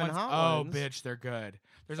Flamin' flamin' ones. hot Oh, ones. bitch, they're good.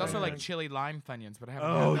 There's also like chili lime Funyuns, but I haven't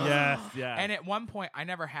Oh, had those. yes, yeah. And at one point, I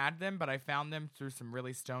never had them, but I found them through some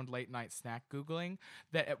really stoned late night snack Googling.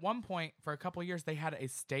 That at one point, for a couple years, they had a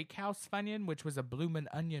steakhouse Funyun, which was a bloomin'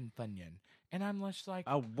 onion Funyun. And I'm just like,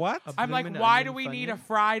 What? A I'm like, bloomin' why onion do we need Funyun? a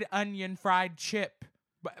fried onion fried chip?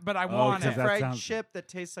 But I want because it. that Fried sounds- chip that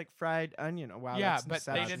tastes like fried onion. Oh, wow, yeah, that's but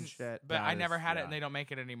some they sassy didn't. shit. But I That never is- had it, yeah. and they don't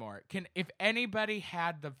make it anymore. If anybody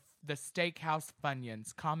had the steakhouse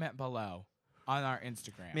Funyuns, comment below on our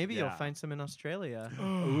Instagram. Maybe you'll Yeah. find some in Australia.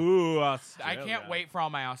 Ooh, I Australia. can't wait for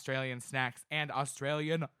all my Australian snacks and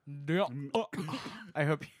Australian. I hope you. I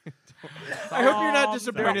hope you're not Um,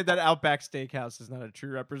 disappointed that Outback Steakhouse is not a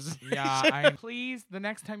true representation. Yeah, please. The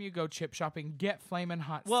next time you go chip shopping, get flamin'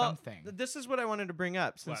 hot Well, something. this is what I wanted to bring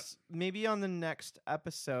up. Since maybe on the next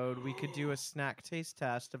episode we could do a snack taste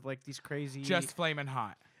test of like these crazy. Just flamin'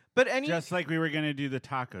 hot. but any. Just like we were gonna do the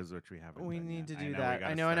tacos, which we haven't. we done need to yet. do we that.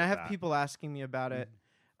 gotta I know, and I start have that. people asking me about it.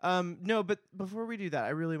 No, but before we do that, I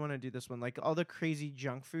really want to do this one, like all the crazy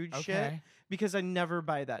junk food shit, Okay. because I never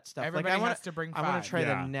buy that stuff. Everybody like I want has to bring I want five. to try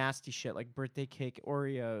Yeah. the nasty shit, like birthday cake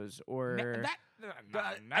Oreos, or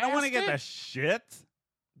I don't want to get the nasty. shit.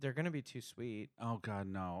 they're gonna be too sweet. Oh God,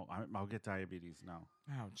 no! I'll get diabetes. No.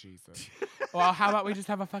 Oh Jesus. Well, how about we just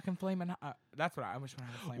have a fucking flaming hot? That's what I wish we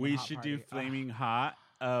had a flaming We hot should do party. flaming hot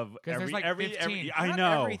of 'Cause there's like every 15. I Not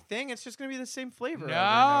know. everything. It's just gonna be the same flavor. over and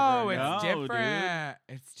No, over it's and over. No, dude. different.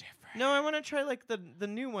 It's different. No, I want to try like the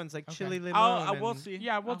new ones, like Okay. chili limon. We'll and- see.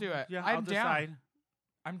 Yeah, we'll do it. Yeah, I'm I'll down. decide.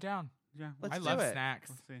 I'm down. Yeah, Let's I do love it. snacks.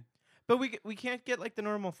 We'll see. But we can't get like the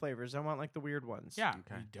normal flavors. I want like the weird ones. Yeah.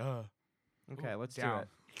 Okay. Duh. Okay, let's down. do it.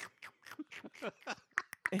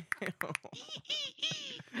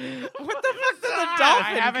 What the fuck did the I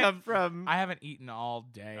dolphin haven't- come from? I haven't eaten all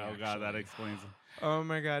day. Oh God, that actually. explains. Oh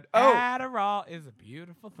my god. Oh, Adderall is a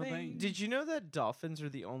beautiful thing. thing. did you know that dolphins are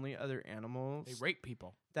the only other animals They rape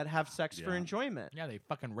people. that have sex for Yeah. enjoyment? Yeah, they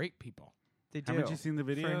fucking rape people. They do. Haven't you seen the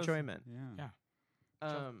video? for enjoyment? Yeah.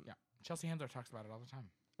 Yeah. Yeah. Chelsea Handler talks about it all the time.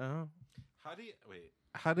 Oh.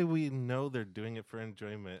 How do we know they're doing it for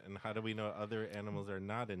enjoyment, and how do we know other animals are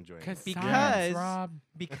not enjoying it? Because- science, Rob.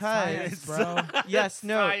 Because Science, bro. yes,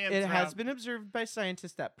 no, Science, it has Rob. been observed by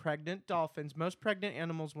scientists that pregnant dolphins, most pregnant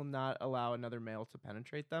animals will not allow another male to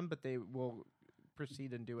penetrate them, but they will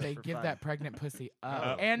proceed and do it They for give fun. that pregnant pussy up.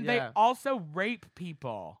 Oh. And Yeah. they also rape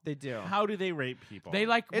people. They do. How do they rape people? They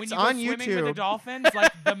like when It's you go on swimming with the YouTube. dolphins,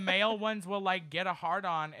 like the male ones will like get a hard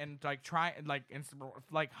on and like try and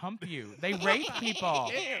like hump you. They rape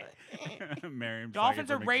people. Miriam's Dolphins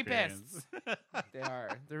talking are from experience. rapists. They are.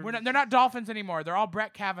 They're They're not dolphins anymore. They're all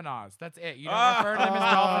Brett Kavanaughs. That's it. You don't refer to them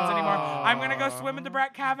as dolphins anymore. I'm gonna go swim with the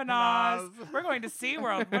Brett Kavanaughs. We're going to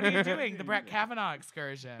SeaWorld. What are you doing? The Brett Kavanaugh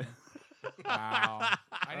excursion. Wow.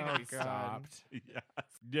 I need to be God. stopped. Yes.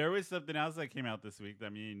 There was something else that came out this week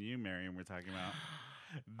that me and you, Miriam, were talking about.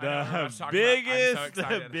 I know what I The was talking about. I'm so biggest, the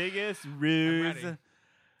excited. biggest ruse ready.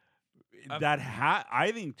 that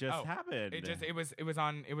I think just Oh, happened. It was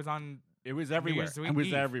on It was everywhere. Year's It was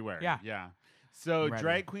Eve. everywhere. Yeah. Yeah. So I'm ready.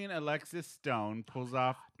 drag queen Alexis Stone pulls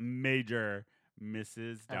off major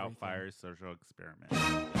Mrs. Everything. Doubtfire's social experiment.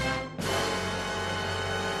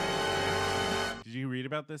 Did you read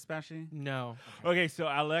about this, Bashi? no. Okay, so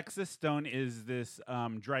Alexis Stone is this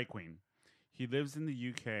drag queen. He lives in the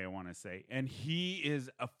UK, I want to say, and he is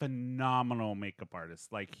a phenomenal makeup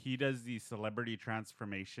artist. Like, he does these celebrity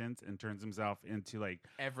transformations and turns himself into like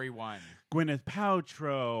everyone. Gwyneth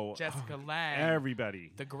Paltrow, Jessica Lange,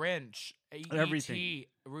 everybody, The Grinch, Everything. E.T.,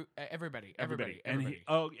 everybody. and he,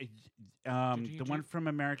 the one from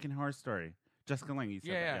American Horror Story, Jessica Lange. He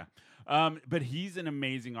said Yeah, that. But he's an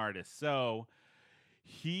amazing artist. So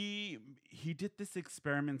he did this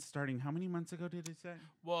experiment starting how many months ago? Did he say?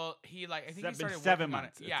 Well, he like I think he started 7 working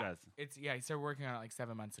months, on it it. Yeah, says. he started working on it like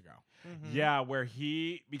 7 months ago. Mm-hmm. Yeah, where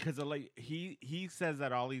because of, like he says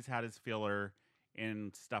that all he's had is filler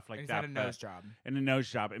and stuff like and he's that. had a nose job. And a nose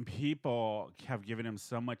job. And people have given him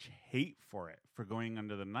so much hate for it, for going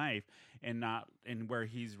under the knife and where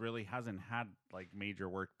he's really hasn't had like major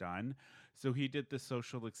work done. So he did this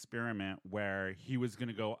social experiment where he was going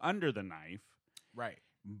to go under the knife. Right.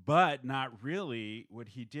 But not really. What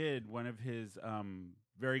he did, one of his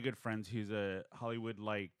very good friends who's a Hollywood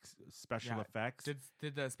special effects.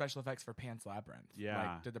 Did the special effects for Pan's Labyrinth.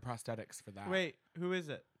 Yeah. Did the prosthetics for that. Wait, who is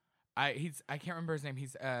it? I can't remember his name.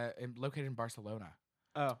 He's located in Barcelona.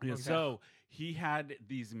 Oh, Yeah, okay. so he had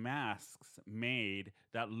these masks made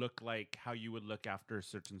that look like how you would look after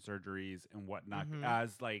certain surgeries and whatnot,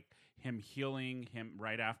 as like him healing him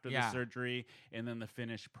right after the surgery and then the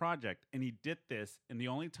finished project. And he did this, and the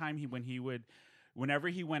only time whenever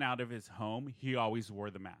he went out of his home, he always wore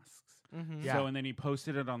the masks. So, and then he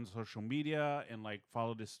posted it on social media and like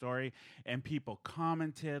followed his story, and people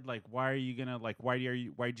commented like, why'd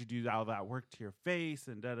you do all that work to your face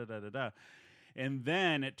and da da da da da. And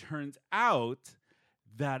then it turns out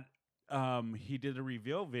that he did a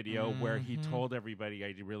reveal video where he told everybody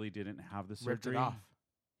I really didn't have the surgery. Ripped it off.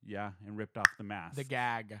 Yeah, and ripped off the mask. The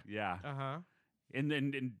gag. Yeah. Uh-huh. And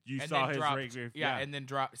then you And saw then his dropped, regular. and then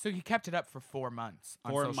dropped. So he kept it up for 4 months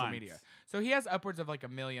on 4 social months. media. So he has upwards of like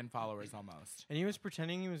 1 million followers almost. And he was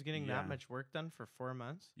pretending he was getting Yeah. that much work done for 4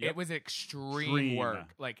 months? Yep. It was extreme Extreme.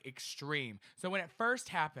 work, like extreme. So when it first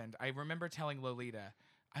happened, I remember telling Lolita,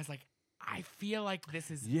 I was like, I feel like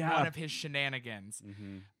this is one of his shenanigans.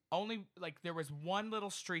 Only like there was one little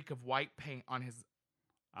streak of white paint on his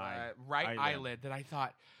right eyelid that I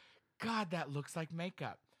thought, God, that looks like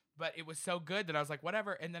makeup. But it was so good that I was like,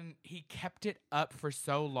 whatever. And then he kept it up for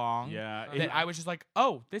so long that I was just like,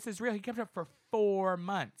 oh, this is real. He kept it up for 4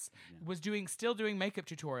 months. Was still doing makeup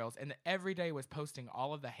tutorials, and every day was posting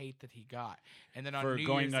all of the hate that he got. And then on for New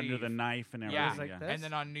going Year's under Eve, the knife and everything. Like yeah. this? and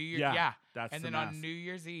then on New Year's, that's and the then on mask. New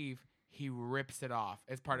Year's Eve, he rips it off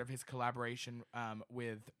as part of his collaboration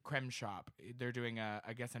with Creme Shop. They're doing a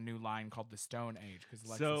new line called the Stone Age because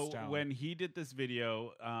So Stone. when he did this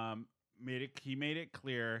video, he made it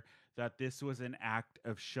clear that this was an act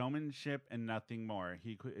of showmanship and nothing more.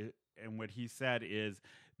 And what he said is,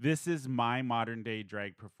 this is my modern day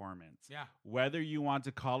drag performance. Yeah. Whether you want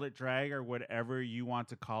to call it drag or whatever you want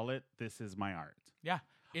to call it, this is my art. yeah.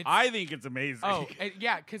 I think it's amazing. Oh,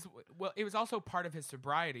 yeah, because it was also part of his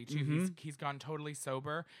sobriety too. He's gone totally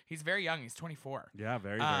sober. He's very young. He's 24. yeah,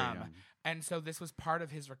 very, very young. And so this was part of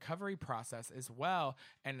his recovery process as well.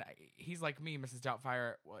 And he's like me, Mrs.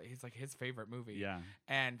 Doubtfire. Well, he's like his favorite movie. Yeah.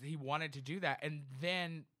 And he wanted to do that. And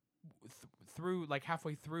then through like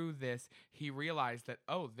halfway through this, he realized that,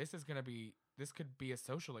 this could be a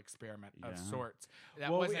social experiment of sorts. That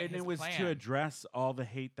wasn't and his it was plan. to address all the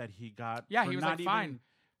hate that he got. Yeah, for he was not like, even fine.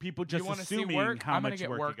 People You just want to see assuming work? how I'm gonna much get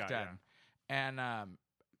work work he got. done. And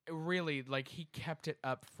really, like he kept it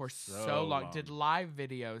up for so So long. long. Did live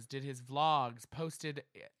videos, did his vlogs, posted.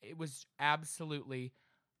 It was absolutely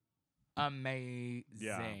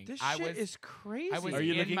amazing. This I shit was, is crazy. I was Are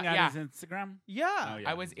you in looking my- at yeah. his Instagram? yeah. Oh, yeah,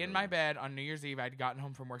 I was it's in really my good. bed on New Year's Eve. I'd gotten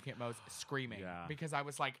home from working at Moe's screaming Yeah. because I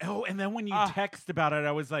was like, Oh, and then when you Ah. text about it,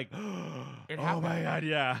 I was like, It oh happened. my God,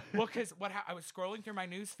 yeah. well, because I was scrolling through my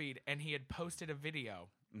news feed and he had posted a video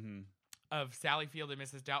of Sally Field and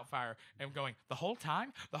Mrs. Doubtfire and going, the whole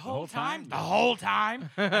time? The whole time? The whole time?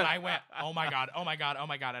 And I went, oh my God, oh my God, oh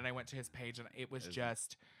my God. And I went to his page and it was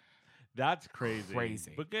just That's crazy.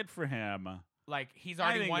 Crazy. But good for him. like he's I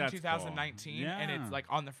already think won that's cool. 2019 and Yeah. it's like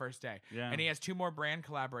on the first day. Yeah. And he has 2 more brand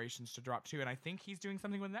collaborations to drop too. And I think he's doing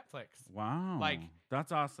something with Netflix. Wow. Like-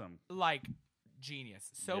 that's awesome. Like genius.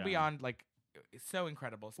 So Yeah. beyond like so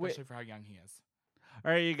incredible, especially for how young he is.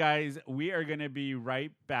 All right, you guys, we are going to be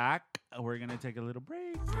right back. We're going to take a little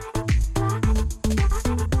break.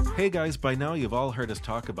 Hey guys, by now you've all heard us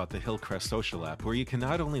talk about the Hillcrest social app, where you can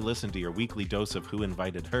not only listen to your weekly dose of Who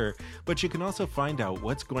Invited Her, but you can also find out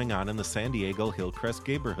what's going on in the San Diego Hillcrest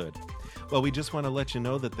neighborhood. Well, we just want to let you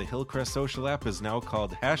know that the Hillcrest social app is now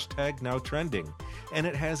called #NowTrending, and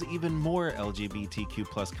it has even more LGBTQ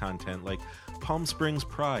plus content like Palm Springs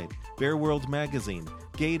Pride, Bear World Magazine,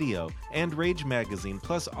 Gadio, and Rage Magazine,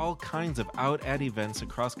 plus all kinds of out-at events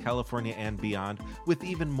across California and beyond, with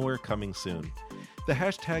even more coming soon. The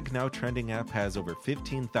 #NowTrending app has over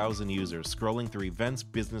 15,000 users scrolling through events,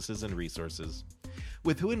 businesses, and resources.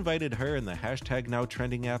 With Who Invited Her and the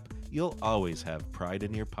 #NowTrending app, you'll always have pride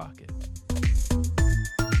in your pocket.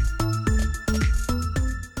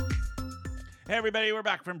 Hey, everybody, we're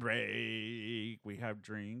back from break. We have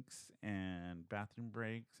drinks and bathroom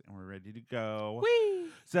breaks, and we're ready to go. Whee!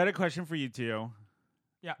 So I had a question for you two.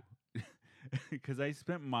 Yeah. because I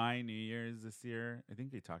spent my New Year's this year. I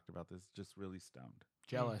think they talked about this. Just really stoned.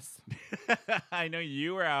 Jealous. I know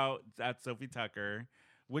you were out at Sophie Tucker.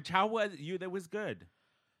 Which how was you? That was good.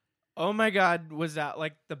 Oh my God, was that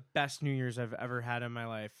like the best New Year's I've ever had in my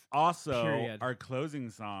life? Also, Period. our closing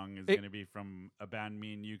song is going to be from a band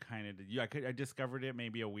me and you kind of did. I discovered it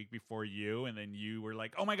maybe a week before you, and then you were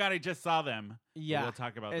like, "Oh my God, I just saw them." Yeah, we'll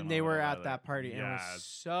talk about them. and a they little were bit at later. that party, and it Yeah. was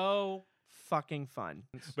so fucking fun.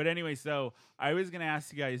 But anyway, so I was going to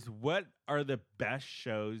ask you guys, what are the best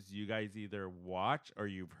shows you guys either watch or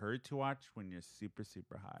you've heard to watch when you're super,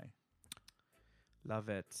 super high? Love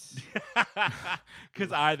it.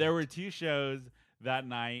 Because there were 2 shows that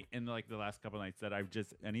night and like the last couple nights that I've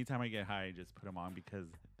just anytime I get high, I just put them on because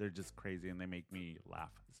they're just crazy and they make me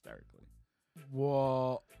laugh hysterically.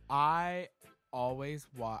 Well, I always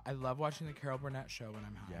watch. I love watching the Carol Burnett show when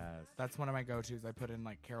I'm high. Yes. That's one of my go-tos. I put in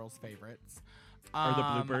like Carol's favorites. Or the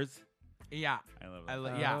bloopers. Yeah. I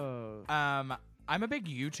love I it. yeah. Oh. I'm a big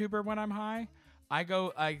YouTuber when I'm high. I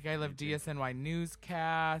love DSNY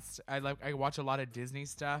newscast. I watch a lot of Disney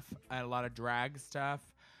stuff and a lot of drag stuff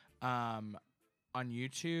on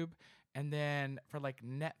YouTube. And then for like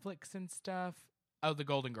Netflix and stuff, the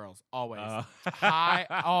Golden Girls, always. High,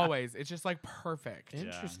 always. It's just like perfect.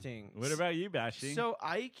 Interesting. What about you, Bashi? So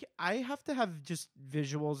I have to have just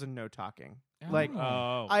visuals and no talking. Oh. Like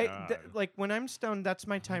God. like when I'm stoned, that's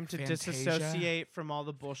my time to Fantasia? disassociate from all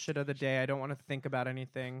the bullshit of the day. I don't want to think about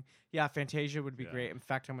anything. Yeah, Fantasia would be Yeah. great. In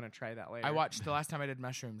fact, I'm going to try that later. I watched the last time I did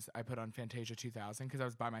mushrooms, I put on Fantasia 2000 because I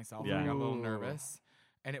was by myself Yeah. and I got a little Ooh. nervous.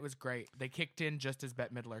 And it was great. They kicked in just as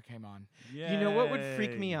Bette Midler came on. You know what would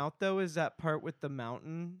freak Yay. me out though is that part with the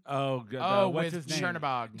mountain. Oh, good. with What's his name?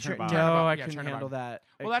 Chernabog. Chernabog. No, I Yeah, couldn't Chernabog. handle that.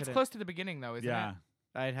 Well, I that's couldn't. close to the beginning, though, isn't Yeah. it?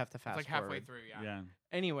 I'd have to fast It's like halfway forward. through, Yeah.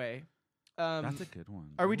 Anyway, That's a good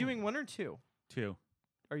one. are we Ooh. doing 1 or 2? 2?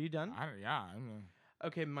 Are you done? I don't know.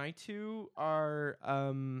 Okay, my 2 are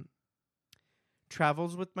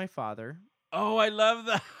Travels with My Father. Oh, I love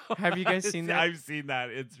that. Have you guys seen that? I've seen that.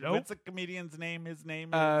 It's Nope. what's the comedian's name? His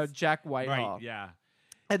name is Jack Whitehall. right. Yeah,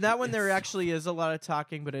 And that one there It's so actually is a lot of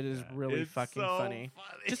talking, but it is Yeah. really It's fucking so funny.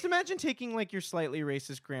 Just imagine taking like your slightly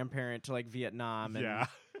racist grandparent to like Vietnam and yeah,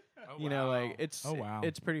 Oh, you know wow. like it's Oh, wow.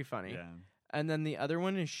 it's pretty funny. yeah. And then the other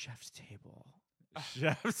one is Chef's Table.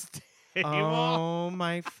 Chef's Table. Oh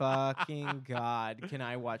my fucking god. Can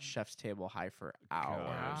I watch Chef's Table high for hours?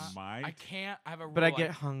 God, my I can't. I have a rule. But I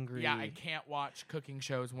get hungry. Yeah, I can't watch cooking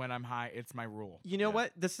shows when I'm high. It's my rule. You know Yeah.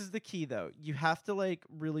 what? This is the key though. You have to like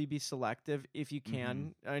really be selective if you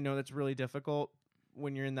can. I know that's really difficult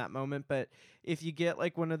when you're in that moment, but if you get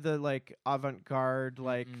like one of the like avant-garde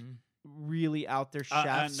like Mm-mm. really out there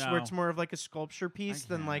chefs where it's no. more of like a sculpture piece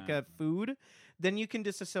than like a can't. food, then you can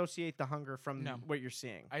disassociate the hunger from No. what you're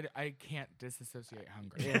seeing. I can't disassociate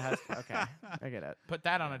hunger. It has okay. I get it. Put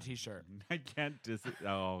that on a T-shirt. I can't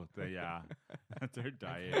yeah. That's our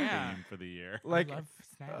diet Yeah. theme for the year. Like I love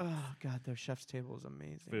snacks. oh god, their Chef's Table is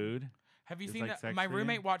amazing. Food. Have you It's seen like that? sex My for you?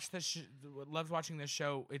 roommate watched this. Loves watching this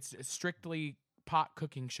show. It's a strictly pot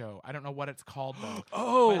cooking show. I don't know what it's called though.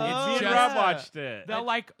 Oh, But it's me and just- Rob watched it.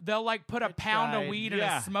 They'll like put a I pound tried. of weed in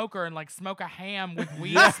Yeah. a smoker and like smoke a ham with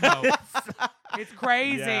weed smoke. It's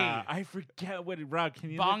crazy. Yeah, I forget what Rob. Can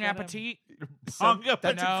you Bong look that up? appetit. Bong That's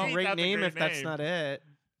appetit. No. a great That's name great if that's name. not it.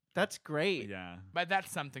 That's great. Yeah. But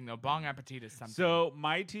that's something though. Bong appetit is something. So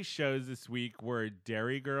my 2 shows this week were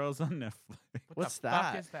Dairy Girls on Netflix. What's the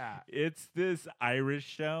that? fuck is that? It's this Irish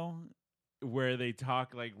show where they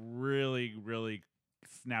talk like really, really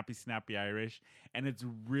snappy Irish, and it's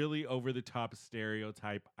really over the top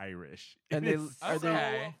stereotype Irish. And it's they- are they-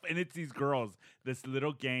 Okay. and it's these girls, this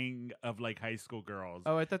little gang of like high school girls.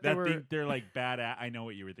 Oh, I thought they that were think they're like bad at. I know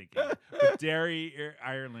what you were thinking. But Derry,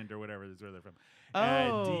 Ireland, or whatever is where they're from.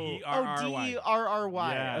 D-E-R-R-Y.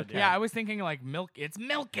 D-E-R-R-Y. Yeah, Okay. Yeah, I was thinking like milk. It's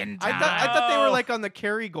milking I time. thought they were Oh. like on the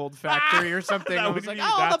Kerrygold factory or something. That I would was like, be-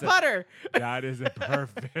 oh, that's the a- butter. That is a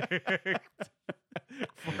perfect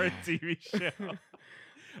for a TV show.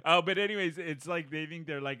 Oh, but anyways, it's like they think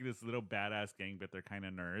they're like this little badass gang, but they're kind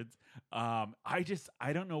of nerds.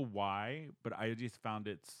 I don't know why, but I just found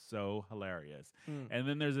it so hilarious. Mm. And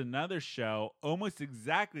then there's another show almost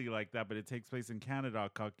exactly like that, but it takes place in Canada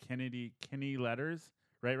called Kenny Letters,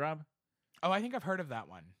 right, Rob? Oh, I think I've heard of that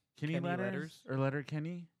one. Kenny Kenny Letters Letters? or Letter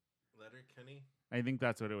Kenny? Letter Kenny. I think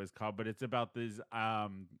that's what it was called, but it's about these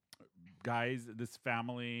guys, this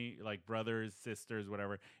family, like brothers, sisters,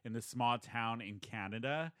 whatever, in this small town in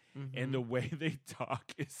Canada, and the way they talk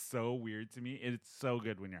is so weird to me. It's so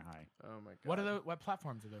good when you're high. Oh my god. What are those? What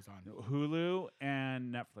platforms are those on? Hulu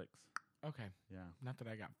and Netflix. Okay, Yeah. not that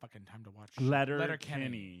I got fucking time to watch. Letter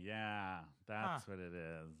Kenny. Yeah, that's what it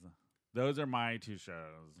is. Those are my two shows.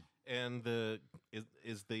 And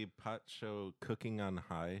is the pot show Cooking on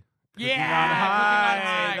High? Yeah,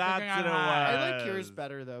 That's Cooking on what it High. I like yours was.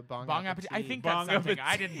 better though. Bong, Bong Appetit. I think Bong that's something.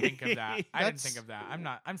 I Appetit. didn't think of that. I didn't That's- think of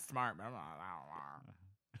that. I'm smart, but I'm not.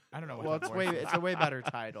 I don't know what Well, the it's voice is. it's a way better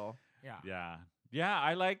title. Yeah. Yeah,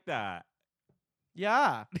 I like that.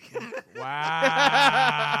 Yeah.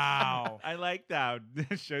 Wow. I like that.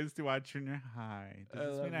 Shows to watch when you're high. Does I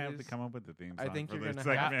this mean love I have to these. come up with the theme I song think for you're this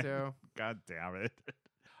gonna have segment? to. God damn it.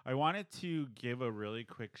 I wanted to give a really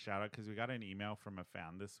quick shout out because we got an email from a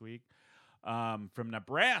fan this week from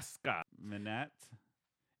Nebraska, Minette,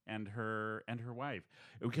 and her wife.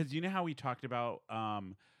 Because you know how we talked about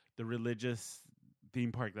the religious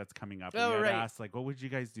theme park that's coming up. And Oh, we had right. asked, like, what would you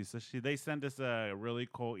guys do? So they sent us a really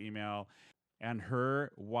cool email, and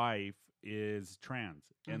her wife is trans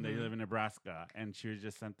and they Mhm. live in Nebraska, and she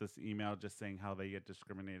just sent this email just saying how they get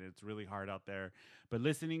discriminated. It's really hard out there, but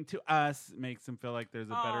listening to us makes them feel like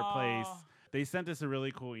there's a better place. Aw. They sent us a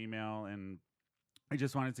really cool email, and I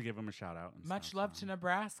just wanted to give them a shout out. And Much stuff, love so. to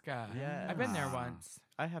Nebraska. Yeah. I've been there Ah. once.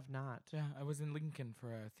 I have not. Yeah, I was in Lincoln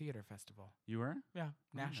for a theater festival. You were? Yeah, Okay.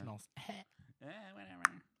 nationals. Whatever.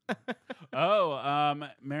 Oh,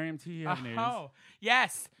 Miriam T, you have news. Oh,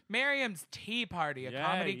 yes. Miriam's Tea Party, a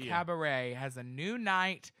comedy Yay. cabaret, has a new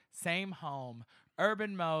night, same home.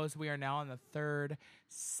 Urban Moe's. We are now on the third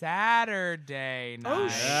Saturday night. Oh, Yeah.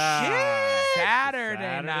 Saturday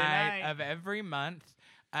Saturday night night. of every month.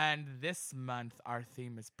 And this month, our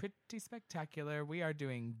theme is pretty spectacular. We are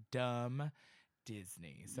doing Dumb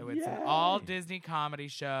Disney. So it's an all Disney comedy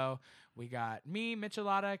show. We got me,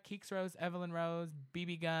 Michelada, Keeks Rose, Evelyn Rose,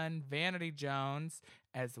 BB Gunn, Vanity Jones,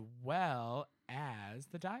 as well as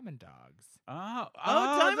the Diamond Dogs. Oh,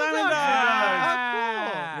 Diamond Dogs.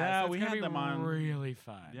 Yeah, So we it's gonna had be them on. really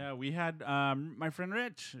fun. Yeah, we had my friend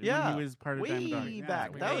Rich. when Yeah. he was part of Diamond Dogs. Way Yeah,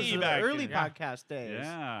 back. That was way the back. early Yeah. podcast days.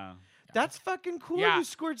 Yeah, That's fucking cool. Yeah. You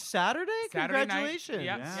scored Saturday? Saturday night, Congratulations.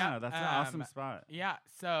 yep. yeah, that's an awesome spot. Yeah,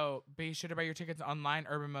 so be sure to buy your tickets online,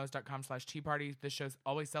 urbanmoes.com/tea party. This show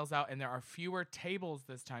always sells out, and there are fewer tables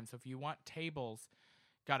this time. So if you want tables,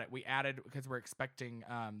 got it. We added because we're expecting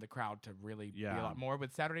the crowd to really be a Yeah. lot more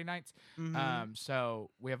with Saturday nights. Mhm.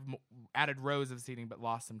 So we have added rows of seating, but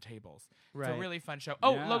lost some tables. It's Right. a really fun show.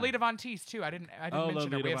 Oh, Yeah. Lolita Von Teese too. I didn't Oh,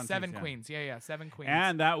 mention her. Lolita We have Von 7 Teese, yeah. queens. Yeah, 7 queens.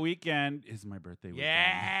 And that weekend is my birthday weekend.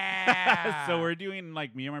 yeah. So we're doing,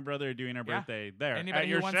 like, me and my brother are doing our Yeah. birthday there Anybody at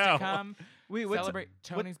your who wants show. to come Wait, what's celebrate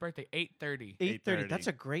Tony's birthday, 8:30. 8:30. 8:30. That's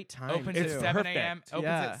a great time. Opens too. at 7 a.m. Perfect. Opens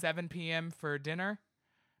Yeah. at 7 p.m. for dinner.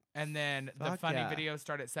 And then the Fuck funny yeah. videos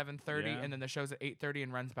start at 7:30, Yeah. and then the show's at 8:30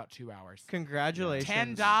 and runs about 2 hours. Congratulations.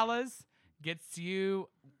 $10 gets you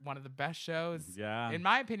one of the best shows. Yeah. In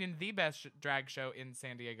my opinion, the best drag show in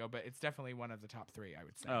San Diego, but it's definitely one of the top 3, I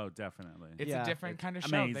would say. Oh, definitely. It's Yeah. a different kind of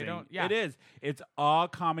show. Amazing. They don't, yeah. It is. It's all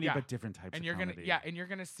comedy, Yeah. but different types And of you're comedy. gonna, and you're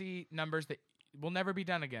gonna see numbers that will never be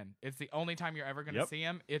done again. It's the only time you're ever gonna Yep. see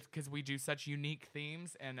them. It's because we do such unique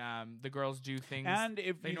themes, and the girls do things And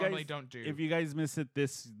if they you normally guys don't do. if you guys miss it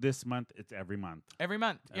this month, it's every month. Every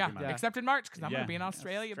month, Every yeah. month. Yeah. Except in March, because I'm Yeah. gonna be in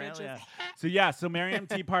Australia, Australia. bitches. So Miriam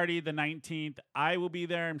Tea Party the 19th. I will be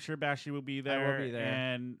there. I'm sure Bashi will be there. be there.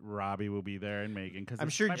 And Robbie will be there, and Megan. Because I'm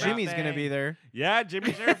sure Jimmy's going to be there. Yeah,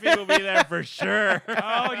 Jimmy Sherfy will be there for sure.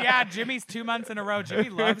 Oh yeah, Jimmy's 2 months in a row. Jimmy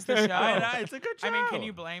loves the show. I know, it's a good show. I mean, can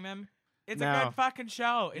you blame him? It's a No. good fucking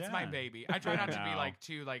show. It's my Yeah. baby. I try not to be No. like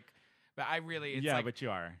too like, but I really it's yeah, like but you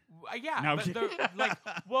are. yeah. No, I'm but kidding. like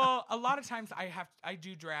well, a lot of times I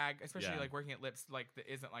do drag, especially Yeah. like working at Lips. Like that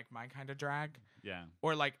isn't like my kind of drag, Yeah.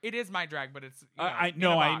 or like it is my drag, but it's you I in a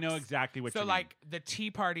know. I box. know exactly what So you like the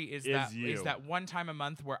tea party is you. that one time a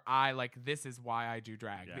month where I like this is why I do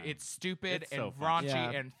drag. Yeah. It's stupid It's and so fun.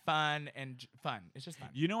 raunchy Yeah. and fun and fun. It's just fun.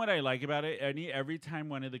 mean. You know what I like about it? Every time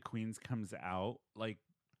one of the queens comes out, like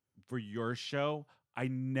for your show, I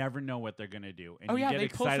never know what they're gonna do, and Oh you yeah, get they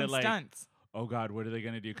pull excited some like, stunts. oh God, what are they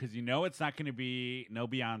gonna do? Because you know it's not gonna be no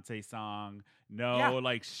Beyonce song, no Yeah.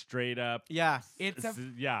 like straight up. Yeah. It's a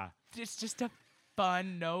yeah, it's just a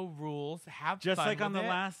fun, no rules, have just fun like on with the it.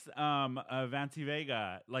 last Vanti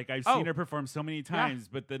Vega. Like I've Oh. seen her perform so many times,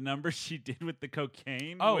 but the number she did with the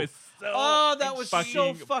cocaine Oh. was so Oh, that was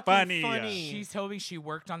so fucking funny. funny. She told me she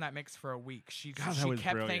worked on that mix for a week. She God, that she was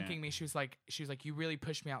kept brilliant. thanking me. She was like, you really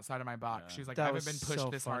pushed me outside of my box. Yeah. She was like, That I haven't was been pushed so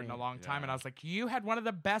this hard in a funny. long time. Yeah. And I was like, you had one of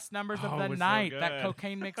the best numbers Oh, of it the was so night. That good.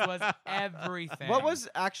 cocaine mix was everything. What was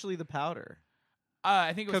actually the powder?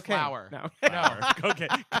 I think it was Cocaine. flour. No. No. cocaine.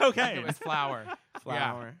 I think Cocaine. it was flour.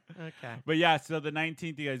 Flour. Okay. But yeah, so the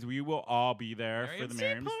 19th, you guys, we will all be there for Miriam's the Tea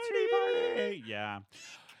Miriam's Party. Tea Party. Yeah.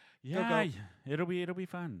 Yeah. It'll be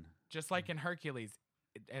fun. Just like in Hercules,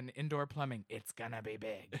 and indoor plumbing. It's gonna be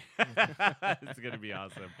big. It's gonna be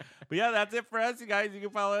awesome. But yeah, that's it for us, you guys. You can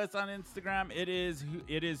follow us on Instagram. It is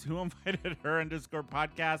Who Invited Her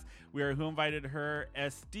 _podcast. We are Who Invited Her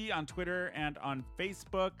SD on Twitter and on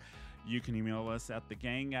Facebook. You can email us at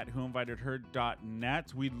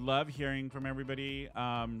thegang@whoinvitedher.net. We love hearing from everybody.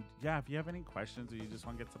 If you have any questions or you just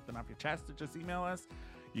want to get something off your chest, or just email us.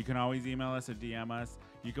 You can always email us or DM us.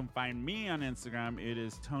 You can find me on Instagram. It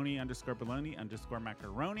is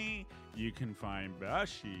Tony_Baloney_macaroni. You can find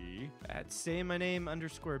Bashi at Say My Name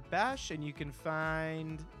 _Bash, and you can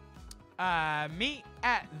find me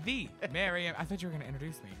at the Miriam. I thought you were going to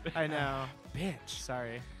introduce me. I know. Bitch.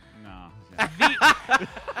 Sorry. No.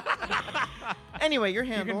 Anyway, your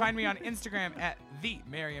handle. You can find me on Instagram at the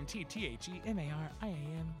Miriam T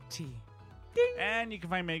TheMariamt. And you can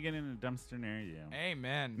find Megan in a dumpster near you.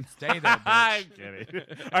 Amen. Stay there, bitch. I'm kidding.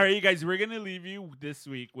 All right, you guys, we're going to leave you this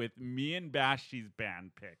week with me and Bashi's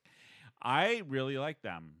band pick. I really like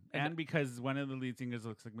them. And because one of the lead singers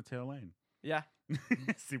looks like Mateo Lane. Yeah.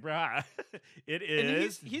 Super hot. It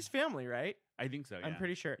is. And he's family, right? I think so, yeah. I'm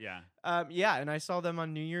pretty sure. Yeah. Yeah, and I saw them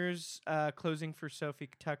on New Year's closing for Sophie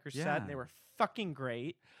Tucker's set, and they were fucking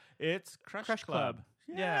great. It's Crush Club.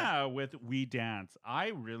 Yeah, with We Dance. I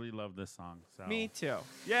really love this song. So me too.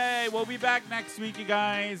 Yay! We'll be back next week, you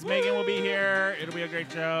guys. Woo! Megan will be here. It'll be a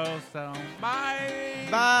great show. So bye.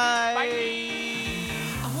 Bye. Bye.